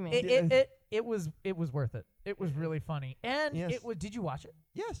kidding me? it was worth it. It was really funny. And Yes. it was. Did you watch it?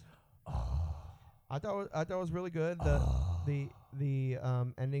 Yes. I thought it was really good. The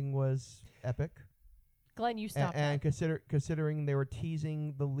ending was epic. Glenn, you stop And that. considering they were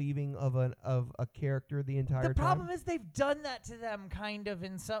teasing the leaving of a character the entire The time. problem is they've done that to them kind of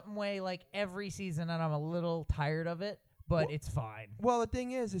in some way, like every season, and I'm a little tired of it. But Well- it's fine. Well, the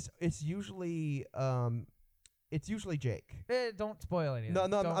thing is it's usually Jake. Don't spoil anything. No,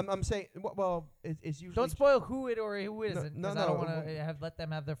 Don't- I'm saying it's usually Don't spoil who it or who isn't. 'Cause no, I don't no, want to let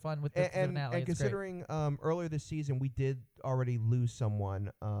them have their fun with the and finale. and It's great. considering earlier this season we did already lose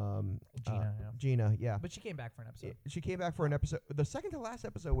someone. Gina, yeah. Gina, yeah. But she came back for an episode. She came back for an episode, the second to last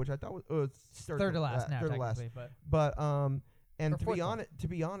episode, which I thought was Third to last now, third to last. technically, but But and Or to fourth be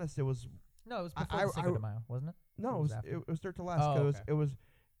one. honest, it was no, it was I- before I- the Cinco I- de Mayo, wasn't it? no, Or it was was after? it was third to last. Oh, 'Cause okay.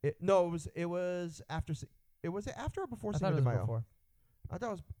 it was after. It was it after or before I thought Cinco it de was Mayo? before. I thought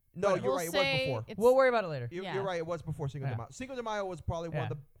it was no. Whatever. You're We'll right. It was say before. it's- We'll worry about it later. Yeah. You're right. It was before Cinco de Yeah. Mayo. Cinco de Mayo was probably one Yeah.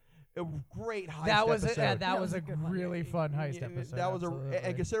 of a great heist That was episode. that was was a a good one. really fun heist Yeah, episode. That was absolutely.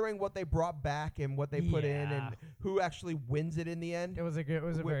 and considering what they brought back and what they put in Yeah. and who actually wins it in the end. It was a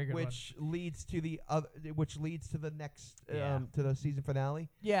very good one. which leads to the next Yeah. to the season finale.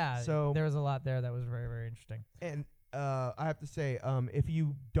 Yeah. so- there was a lot there that was very, very interesting. And I have to say, if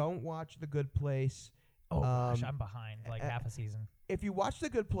you don't watch The Good Place, Oh gosh, Um, I'm behind like half a season. if you watch The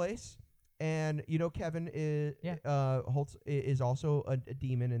Good Place, and you know Kevin is Yeah. Holtz is also a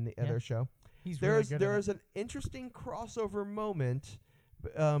demon in the Yeah. other show. He's really good. There's an interesting crossover moment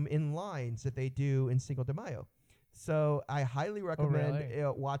in lines that they do in Cinco de Mayo. So I highly recommend really?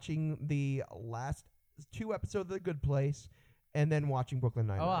 watching the last 2 episodes of The Good Place and then watching Brooklyn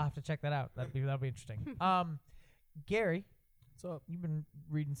Nine-Nine. Oh, I'll have to check that out. That'll be interesting. Gary, So you've been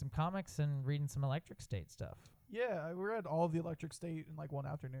reading some comics and reading some Electric State stuff yeah, I read all of the Electric State in like one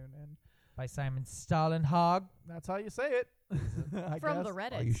afternoon, and by Simon Stalenhag. that's how you say it. I From guess. the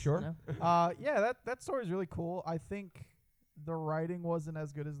Reddit. Are you sure? Yeah, that story is really cool. I think the writing wasn't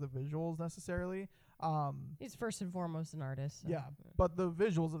as good as the visuals necessarily. He's first and foremost an artist. so- Yeah, but the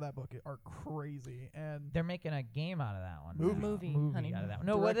visuals of that book are crazy, and They're making a game out of that one. Movie. Movie honey. out of that one.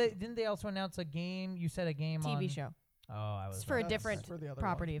 No, didn't they also announce a game? You said a game on TV show. Oh, I was It's for a wrong. different for the other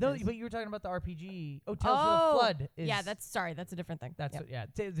property of No, his. but you were talking about the RPG. Oh, Tales of the Oh, Flood. Is yeah, that's a different thing. That's Yep. what,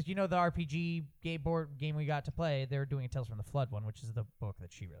 yeah. You know the RPG board game we got to play. They're doing a Tales from the Flood one, which is the book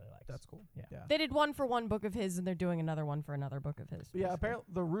that she really likes. that's cool. Yeah. They did one for one book of his, and they're doing another one for another book of his. But yeah, basically. apparently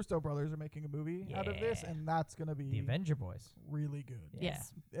the Russo brothers are making a movie out of this, Yeah. and that's gonna be The Avenger Boys. really good.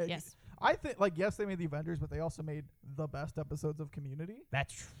 Yes. Uh, Yes. I think yes, they made the Avengers, but they also made the best episodes of Community.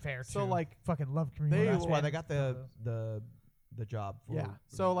 That's fair. So, too. like, fucking love Community. they That's why man. they got the the job. For Yeah.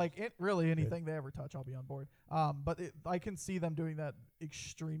 So like really anything they ever touch, I'll be on board. But I can see them doing that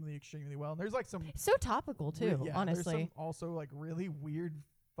extremely, extremely well. And there's like some So topical too, there's honestly. some also like really weird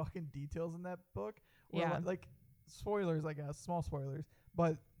fucking details in that book. Where Yeah. Like spoilers, I guess, small spoilers.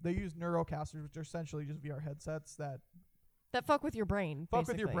 But they use neurocasters, which are essentially just VR headsets that That fuck with your brain. fuck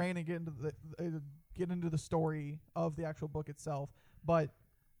with your basically. brain and get into the story of the actual book itself. But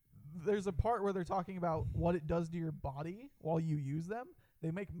there's a part where they're talking about what it does to your body while you use them.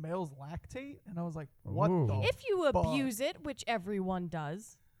 They make males lactate, and I was like, what Ooh. the If you fuck? abuse it, which everyone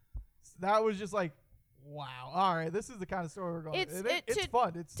does, That was just like, wow. All right, this is the kind of story we're going. It's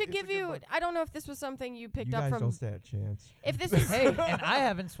fun. It's to it's a give good you, book. I don't know if this was something you picked you up guys from. don't stand a chance. If this is Hey, and I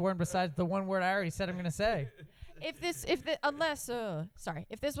haven't sworn besides the one word I already said I'm going to say. if this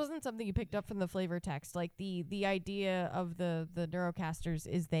wasn't something you picked up from the flavor text, like the idea of the neurocasters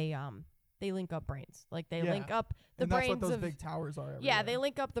is they link up brains, like they Yeah. link up the and that's brains what those of big towers are. yeah, everywhere. they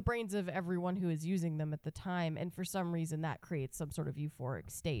link up the brains of everyone who is using them at the time, and for some reason that creates some sort of euphoric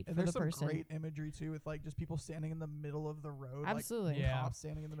state And for there's the some person. great imagery too, with like just people standing in the middle of the road, Absolutely. like Yeah. cops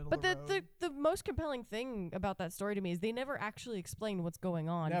standing in the middle But of the road. the most compelling thing about that story to me is they never actually explain what's going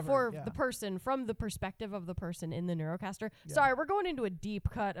on Never, for yeah. the person from the perspective of the person in the neurocaster. Yeah. Sorry, we're going into a deep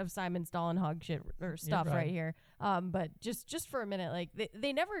cut of Simon Stollenhog shit or stuff right. right here. But just for a minute, like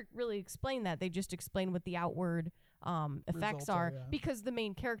they never really explain that. They just explain what the outward effects Results are, are yeah. because the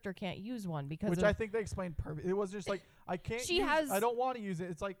main character can't use one because Which of I think they explained perfect. It was just like I can't. She use, has- I don't want to use it.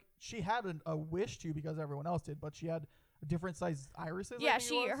 It's like she had a wish to because everyone else did, but she had different sized irises. I yeah,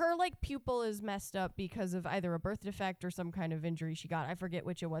 think it was. her like pupil is messed up because of either a birth defect or some kind of injury she got. I forget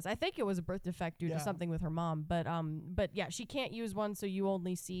which it was. I think it was a birth defect due Yeah. to something with her mom. But yeah, she can't use one, so you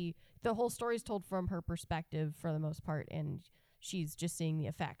only see the whole story's told from her perspective for the most part, and she's just seeing the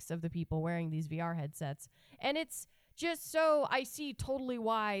effects of the people wearing these VR headsets. And it's just so I see totally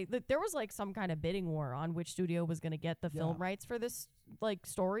why there was like some kind of bidding war on which studio was going to get the film Yeah. rights for this like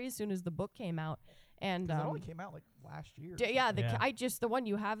story as soon as the book came out. And 'Cause it only came out like last year. or yeah, something. the one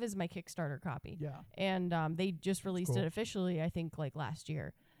you have is my Kickstarter copy. Yeah. And they just released cool. it officially, I think, like last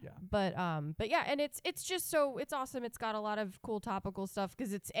year. Yeah. But yeah, and it's just so it's awesome. It's got a lot of cool topical stuff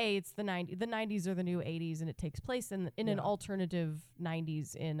because it's the 90s. The 90s are the new 80s, and it takes place in an Yeah. alternative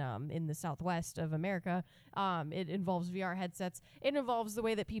 90s in the Southwest of America. It involves VR headsets. It involves the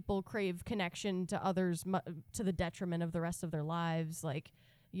way that people crave connection to others to the detriment of the rest of their lives, like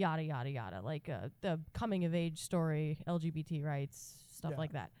yada yada yada, like the coming of age story, LGBT rights, stuff Yeah.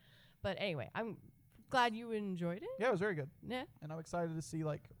 like that. But anyway, I'm glad you enjoyed it. Yeah, it was very good, Yeah, and I'm excited to see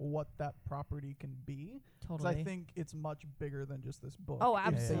like what that property can be. Because totally. I think it's much bigger than just this book. Oh, if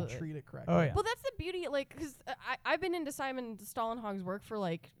absolutely. they treat it correctly. Oh, yeah. Well, that's the beauty, like, because I've been into Simon Stollenhog's work for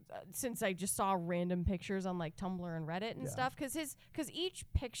like since I just saw random pictures on like Tumblr and Reddit and Yeah. stuff. Because each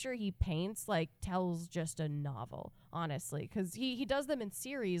picture he paints like tells just a novel, honestly. Because he does them in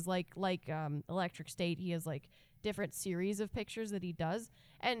series, like Electric State. He has like different series of pictures that he does,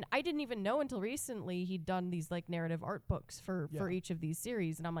 and I didn't even know until recently he'd done these like narrative art books for Yeah. each of these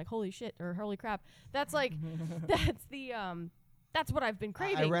series, and I'm like, holy shit or holy crap, that's like that's the that's what I've been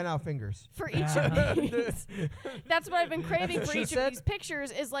craving. I ran out of fingers. For each of these. That's what I've been craving That's for what each she of said. these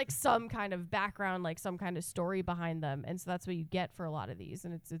pictures is like some kind of background, like some kind of story behind them. And so that's what you get for a lot of these.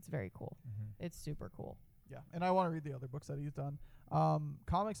 And it's very cool. It's super cool. Yeah, and I want to read the other books that he's done.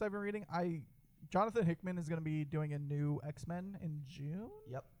 Comics I've been reading. Jonathan Hickman is going to be doing a new X-Men in June.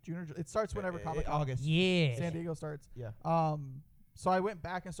 Yep. June or it starts whenever Comic Con August. Yeah. San Diego starts. Yeah. So I went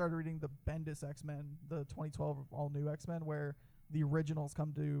back and started reading the Bendis X-Men, the 2012 all new X-Men, where the originals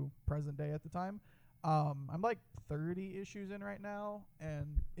come to present day at the time. I'm like 30 issues in right now, and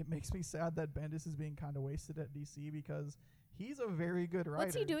it makes me sad that Bendis is being kind of wasted at DC because he's a very good writer.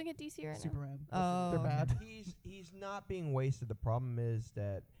 What's he doing at DC right now? Superman. Oh, They're okay. bad. He's not being wasted. The problem is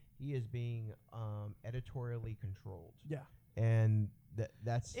that he is being editorially controlled, Yeah. and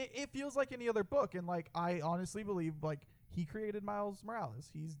that's It feels like any other book, and like I honestly believe like he created Miles Morales.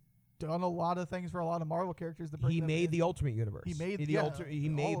 He's done a lot of things for a lot of Marvel characters. To bring he them made in. the Ultimate Universe. He made- the yeah, He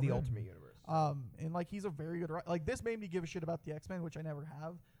all made of the them. Ultimate Universe. And like he's a very good writer. Like this made me give a shit about the X-Men, which I never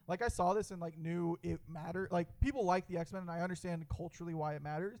have. Like I saw this and like knew it mattered. Like people like the X-Men, and I understand culturally why it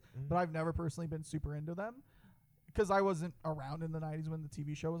matters. Mhm. But I've never personally been super into them because I wasn't around in the '90s when the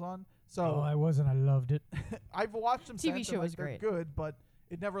TV show was on. So Oh, I wasn't. I loved it. I've watched them. TV since, show and, like, was they're great. good, but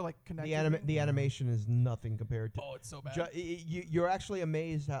It never like connected. The animation is nothing compared to. Oh, it's so bad. You're actually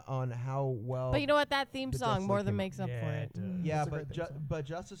amazed on how well. But you know what? That theme the song Justice more League than came makes up for Yeah, it. it does. Yeah, It's a great theme song. but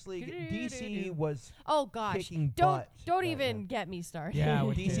Justice League DC was Oh gosh, kicking don't butt. don't right even now. get me started. Yeah,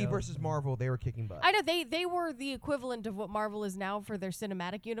 with DC Yeah. versus Marvel, they were kicking butt. I know they were the equivalent of what Marvel is now for their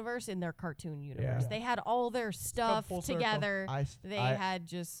cinematic universe in their cartoon universe. Yeah. They had all their stuff full circle. together. I They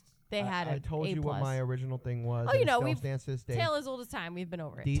had I told A you what plus. my original thing was. Oh, and you it know, still we've- stands to this day. Tale as old as time. We've been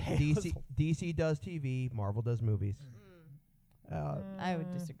over it. DC does TV, Marvel does movies. I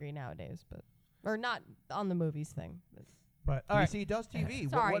would disagree nowadays, but or not on the movies thing. But But all right. DC does TV.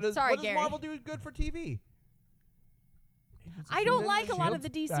 Sorry, what does Gary. Marvel do good for TV? I don't Shield. like a lot of Shield? the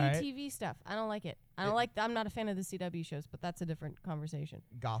DC All right. TV stuff. I don't like it. I'm not a fan of the CW shows, but that's a different conversation.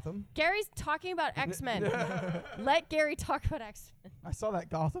 Gotham. Gary's talking about X-Men. Let Gary talk about X-Men. I saw that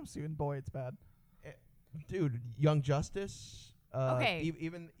Gotham suit, and boy, it's bad. Dude, Young Justice. Okay.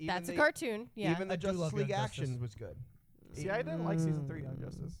 Even That's a the, cartoon. Yeah. Even the I do Justice love League Young action Justice. was good. See, I didn't like season 3 on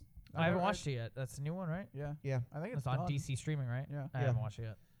Justice. I haven't watched it yet. That's the new one, right? Yeah, Yeah. I think It's it's on done. DC streaming, right? Yeah. I Yeah. haven't watched it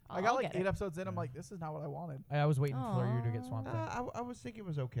yet. I got I'll like get 8 it. episodes in. I'm like, this is not what I wanted. I was waiting for you to get Swamp Thing. I was thinking it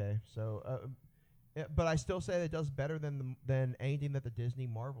was okay. So, but I still say it does better than anything that the Disney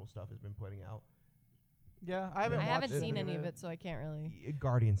Marvel stuff has been putting out. Yeah, I haven't. I watched haven't seen it. any of it, so I can't really.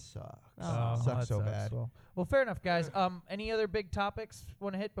 Guardians sucks. Oh. Sucks that so bad. Well, fair enough, guys. Any other big topics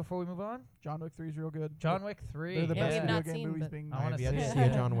want to hit before we move on? John Wick 3 is real good. John Wick 3. They're the Yeah, best we've video not game seen, movies but being I I wanna have made. yet to see see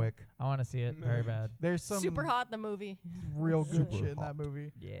it. a John Wick. I want to see it very bad. There's some Super hot in the movie. real good Super shit in hot. that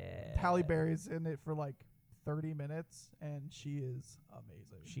movie. Yeah. Halle Berry's in it for like 30 minutes, and she is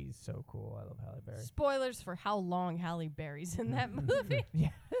amazing. She's so cool. I love Halle Berry. Spoilers for how long Halle Berry's in that movie.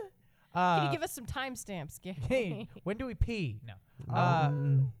 Can you give us some timestamps, Gary? Hey, when do we pee? No.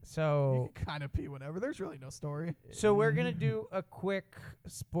 Um, you So can kind of pee whenever. There's really no story. we're gonna do a quick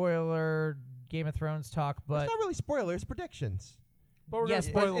spoiler Game of Thrones talk, it's but not really spoilers, predictions. But we're yes,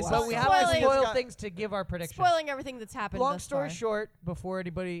 gonna spoil but, the but last we one. have to Spoiling- spoil Got- things to give our predictions. Spoiling everything that's happened. Long thus story far. short, before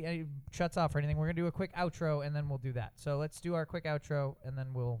anybody shuts off or anything, we're gonna do a quick outro and then we'll do that. So let's do our quick outro and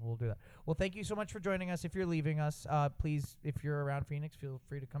then we'll do that. Well, thank you so much for joining us. If you're leaving us, please, if you're around Phoenix, feel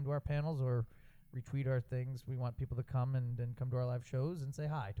free to come to our panels or retweet our things. We want people to come and come to our live shows and say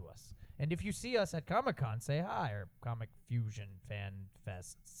hi to us. And if you see us at Comic-Con, say hi, or Comic Fusion Fan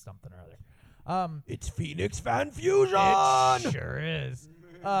Fest, something or other. It's Phoenix Fan Fusion. It sure is.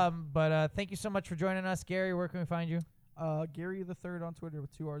 But thank you so much for joining us. Gary, where can we find you? Gary the Third on Twitter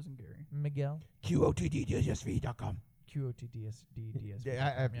with 2 R's in Gary. Miguel? QOTDSV.com. QOTDSD.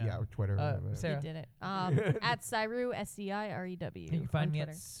 Yeah, Twitter. whatever. Sarah? You did it. At Cyrew, SCIREW. You can find on me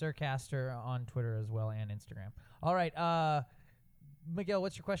Twitter. at Sircaster on Twitter as well and Instagram. All right, Miguel,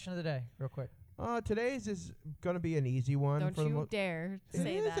 what's your question of the day, real quick? Today's is going to be an easy one. Don't for the you dare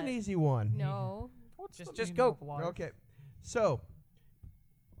say It is that. an easy one. No. What's Just- the just meaning go. of life? Okay. So,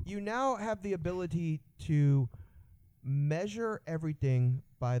 you now have the ability to measure everything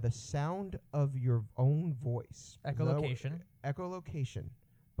by the sound of your own voice. Echolocation. Echolocation.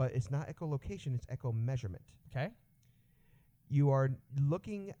 But it's not echolocation, it's echo measurement. Okay. You are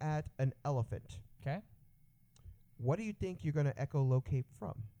looking at an elephant. Okay. What do you think you're going to echolocate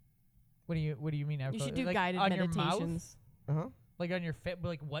from? What do you mean? You should do like guided on your mouth? meditations. Uh-huh. Like on your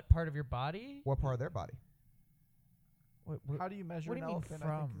like what part of your body? What part of their body? How do you measure what do an you mean elephant? I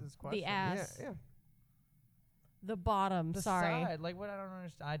from? think is his question. The ass. Yeah. The bottom. The Sorry. side. Like what?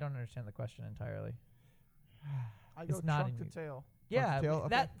 I don't understand the question entirely. I go It's not trunk in to tail. Yeah, tail,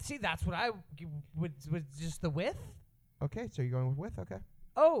 okay. that's what I would just the width. Okay, so you're going with width? Okay.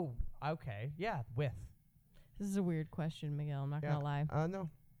 Oh, okay, yeah, width. This is a weird question, Miguel. I'm not Yeah. gonna lie. No.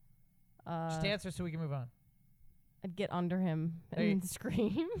 Just answer so we can move on. I'd get under him There you- and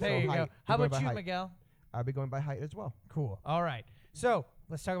scream. There you go. height. How You're going about by you, height. Miguel? I'll be going by height as well. Cool. All right. So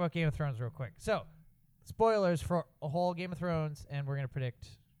let's talk about Game of Thrones real quick. So, spoilers for a whole Game of Thrones, and we're gonna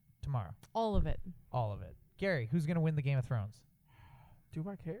predict tomorrow All of it. all of it. Gary, who's gonna win the Game of Thrones? Do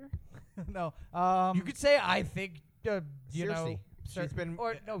I care? No. You could say I think. You know, Cersei. She's been-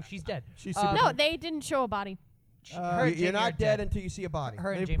 or no, she's dead. She's Uh, super No, they didn't show a body. Her and You're Jamie are not dead until you see a body.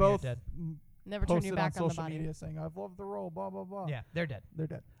 Her and They've Jamie both are dead. Never turn posted your back on on the social body. media saying, I've loved the role, blah, blah, blah. Yeah, they're dead. They're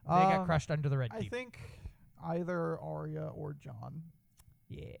dead. They got crushed under the red I deep. think either Arya or John.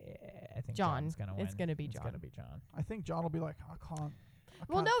 Yeah, I think John. John's gonna win. It's gonna be It's John. gonna be John. I think John will be like, I can't.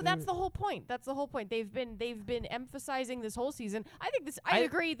 Well, God, no, that's dude. the whole point. That's the whole point. They've been emphasizing this whole season. I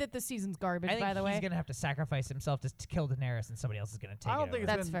agree that the season's garbage. I think By the he's way, gonna have to sacrifice himself to kill Daenerys, and somebody else is gonna take I don't it think over.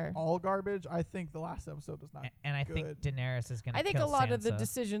 it's That's been fair. all garbage. I think the last episode was not. And I think good. Daenerys is gonna. I think kill a lot of the Sansa.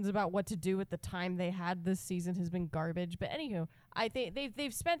 decisions about what to do at the time they had this season has been garbage. But anywho, I think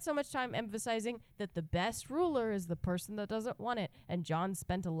they've spent so much time emphasizing that the best ruler is the person that doesn't want it. And Jon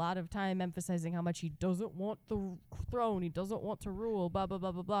spent a lot of time emphasizing how much he doesn't want the throne. He doesn't want to rule. Blah blah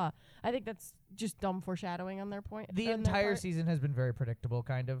blah blah blah. I think that's just dumb foreshadowing on their point. The on their entire part. season has been very predictable,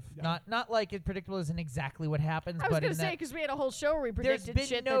 kind of. Yeah. Not like it predictable isn't exactly what happens, I was but gonna in say that because we had a whole show where we there's predicted been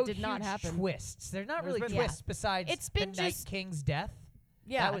shit no that did not huge happen. twists. There's not There's really been- twists besides It's been the Night just- King's death.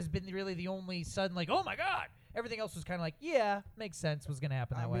 Yeah, That was been really the only sudden like, oh my god. Everything else was kind of like, yeah, makes sense. Was gonna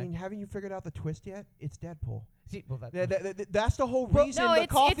happen that I way. mean, haven't you figured out the twist yet? It's Deadpool. See, well, that, That's the whole Well, reason no, the it's-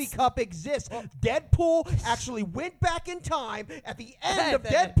 coffee it's- cup exists. Deadpool actually went back in time at the end of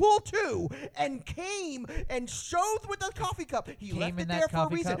That- Deadpool 2 and came and showed with the coffee cup. He Came left in it that there for a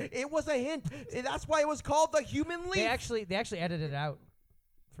coffee reason. cup? It was a hint. That's why it was called the human leaf. they actually edited it out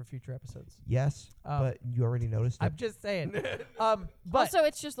for future episodes. Yes, but you already noticed it. I'm just saying. But also,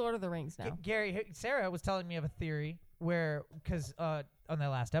 it's just Lord of the Rings now. Gary, Sarah was telling me of a theory where, because on that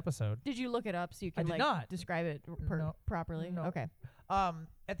last episode, Did you look it up so you I can did like not. describe it No. properly? No. Okay.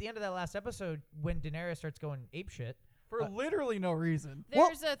 at the end of that last episode, when Daenerys starts going apeshit, For literally no reason. Well-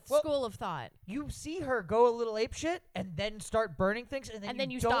 There's a well- school of thought. you see her go a little apeshit and then start burning things, and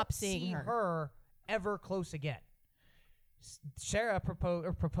then you don't stop seeing see her. ever close again. Sarah proposed.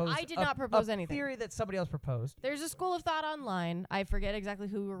 I did not propose a anything. theory that somebody else proposed. There's a school of thought online. I forget exactly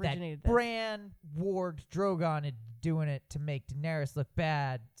who originated that this. Bran warged Drogon into doing it to make Daenerys look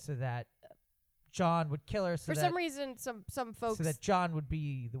bad, so that Jon would kill her. So For some reason, some folks so that Jon would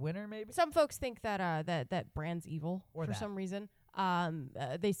be the winner, maybe. some folks think that that Bran's evil Or for that. some reason.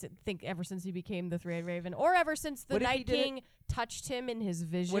 They think ever since he became the Three-Eyed Raven, or ever since the What if he Night did it- King touched him in his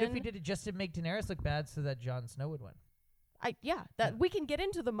vision. What if he did it just to make Daenerys look bad, so that Jon Snow would win? That we can get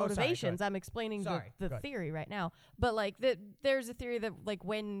into the Oh, sorry, go motivations. ahead. I'm explaining Sorry, the go ahead. theory right now. But like there's a theory that like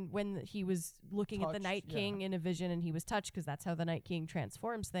when he was looking at the Touched, Night yeah. King in a vision and he was touched, because that's how the Night King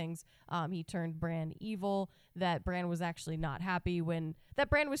transforms things. He turned Bran evil. That Bran was actually not happy that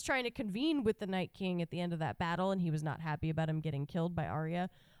Bran was trying to convene with the Night King at the end of that battle, and he was not happy about him getting killed by Arya.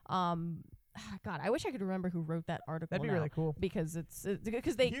 God, I wish I could remember who wrote that article. That'd be now, really cool. because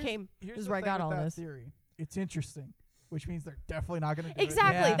because they Here's- came. Here's This is the where I thing got with all that this. theory. It's interesting, which means they're definitely not going to do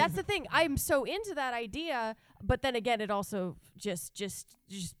Exactly. Yeah. That's the thing. I'm so into that idea, but then again, it also just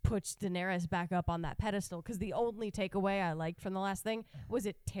puts Daenerys back up on that pedestal. Because the only takeaway I liked from the last thing was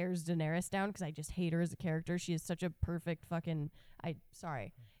it tears Daenerys down. Because I just hate her as a character. She is such a perfect fucking.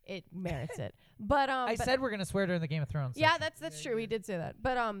 It merits it. But I but- said we're gonna swear during the Game of Thrones. yeah, section. that's true. He did say that.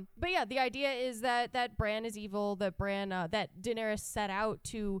 But yeah, the idea is that Bran is evil. That that Daenerys set out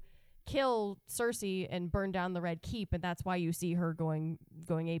to kill Cersei and burn down the Red Keep, and that's why you see her going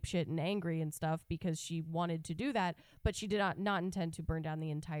apeshit and angry and stuff, because she wanted to do that, but she did not intend to burn down the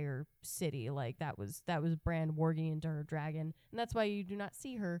entire city. Like that was Bran warging into her dragon, and that's why you do not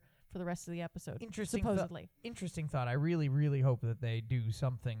see her for the rest of the episode. Interesting supposedly. Interesting thought. I really, really hope that they do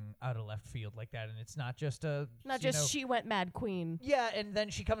something out of left field like that, and it's not just She went mad queen. Yeah, and then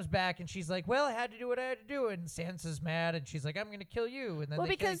she comes back and she's like, "Well, I had to do what I had to do," and Sansa's mad and she's like, "I'm gonna kill you," and then Well,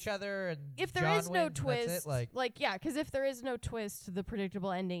 they kill because each other. And If there Jon is no wins, and that's twist, it, yeah, because if there is no twist, the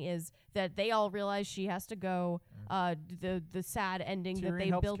predictable ending is that they all realize she has to go. The sad ending that Tyrion they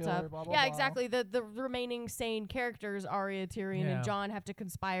helps built kill up. her, blah, blah, Yeah, blah. exactly. The remaining sane characters, Arya, Tyrion, Yeah. and Jon, have to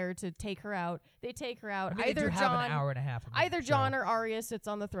conspire to take her out. They take her out. I mean, they do Either have an Jon, hour and a half. of either the Jon show. or Arya sits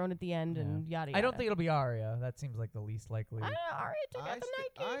on the throne at the end, and yada yada. I don't think it'll be Arya. That seems like the least likely. I don't know. Arya took out the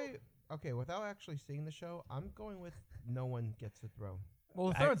Night King. Okay, without actually seeing the show, I'm going with no one gets the throne. Well,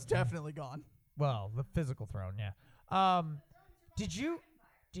 the I- throne's definitely gone. Well, the physical throne, yeah. Did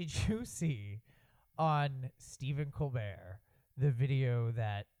you see on Stephen Colbert the video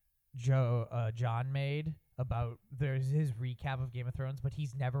that John made about there's his recap of Game of Thrones, but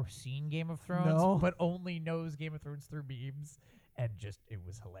he's never seen Game of Thrones, No. but only knows Game of Thrones through memes, and just it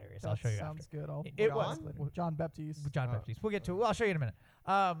was hilarious. I'll That show you sounds after. good. I'll It watch was- this later. John Baptiste. John Baptiste. We'll get to it. Well, I'll show you in a minute.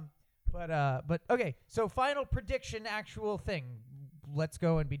 But okay. So final prediction, actual thing. Let's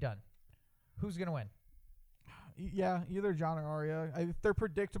go and be done. Who's gonna win? Yeah, either John or Arya. If they're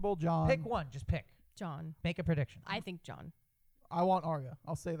predictable, John. Pick one. Just pick. Jon. Make a prediction. I think Jon. I want Arya.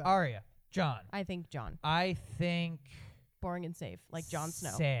 I'll say that. Arya, John. I think Jon. I think boring and safe, like Jon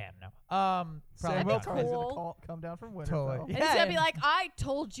Snow. Sam, no. Samuel That'd be Tarly's gonna cool. come down from Winterfell. Totally. And Yeah, he's gonna be and- like, I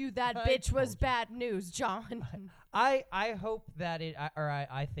told you that I bitch was told you. bad news, John. I hope that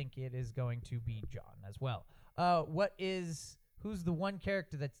I think it is going to be John as well. Who's the one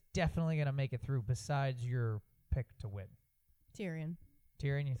character that's definitely gonna make it through besides your pick to win? Tyrion.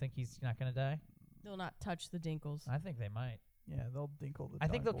 Tyrion, you think he's not gonna die? They'll not touch the Dinkles. I think they might. Yeah, they'll dinkle the. I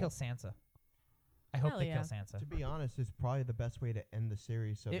think they'll dunkle. kill Sansa. I hope Hell they yeah. kill Sansa. To be honest, it's probably the best way to end the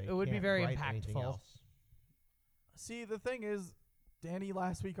series. So It they would be can't very write anything impactful. else. See, the thing is, Dany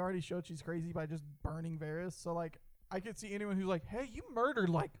last week already showed she's crazy by just burning Varys. So like, I could see anyone who's like, "Hey, you murdered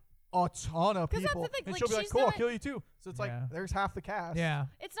like a ton of 'Cause that's people," the thing, and like, she'll be like, she's "Cool, I'll not- kill you too." So it's Yeah. like there's half the cast. Yeah.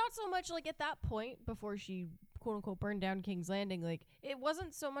 It's not so much like at that point before she quote unquote burned down King's Landing. Like it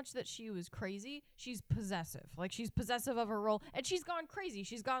wasn't so much that she was crazy. She's possessive. Like she's possessive of her role, and she's gone crazy.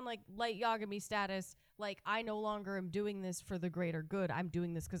 She's gone like light Yagami status. Like I no longer am doing this for the greater good. I'm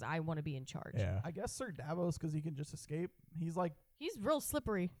doing this because I want to be in charge. I guess Sir Davos, because he can just escape. He's like, He's real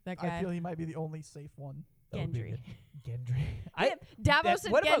slippery. That guy. I feel he might be the only safe one. That would be Gendry. good. Gendry. Yeah, Davos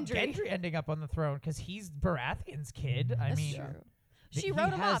and what about Gendry. Gendry ending up on the throne? Because he's Baratheon's kid. I That's mean, true. th- She he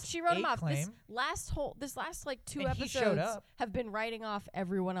wrote him has off. She wrote him a off. This claim. last like 2 And he showed episodes up. have been writing off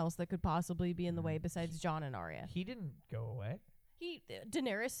everyone else that could possibly be in the way besides Jon and Arya. He didn't go away.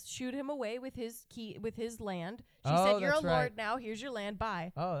 Daenerys shooed him away with his land. She Oh, said, "You're a that's lord right. now. Here's your land.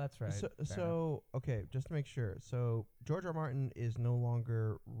 Bye." Oh, that's right. So, Fair enough. so okay, just to make sure. So George R. R. Martin is no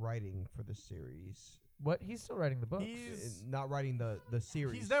longer writing for the series. What? He's still writing the books. He's Not writing the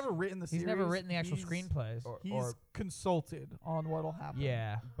series. he's never written the series. He's never written the actual He's- screenplays. He's consulted on what'll happen.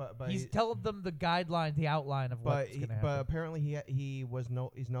 Yeah. but He's told them the guideline, the outline of but what's going to but happen. apparently he's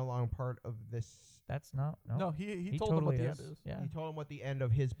no longer part of this. That's not. No. No, he He told them what totally the is. end is. Yeah. He told him what the end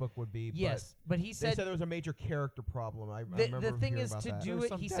of his book would be. Yes, but he But they said said there was a major character problem. I the remember thing hearing is about to that. do There's it.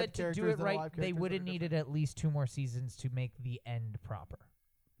 some He dead said to do characters it and right, alive they characters would that have are needed at least 2 more seasons to make the end proper.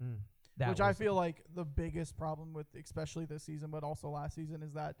 Mm. That Which I was- feel like the biggest problem with, especially this season, but also last season,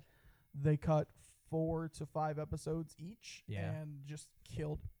 is that they cut 4 to 5 episodes each Yeah. and just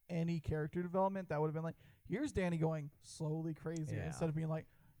killed any character development that would have been like, here's Dany going slowly crazy Yeah. instead of being like,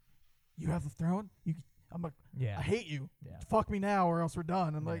 you have the throne. I Yeah. hate you. Yeah. Fuck me now, or else we're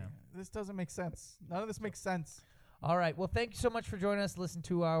done. I'm like, Yeah. this doesn't make sense. None of this makes sense. All right. Well, thank you so much for joining us. Listen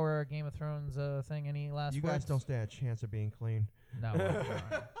to our Game of Thrones thing. Any last You words? guys don't stand a chance of being clean. No.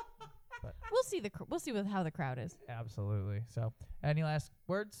 We'll see we'll see how the crowd is. Absolutely. So, any last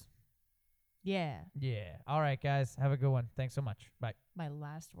words? Yeah, Yeah. All right, guys. Have a good one. Thanks so much. Bye. my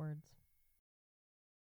last words.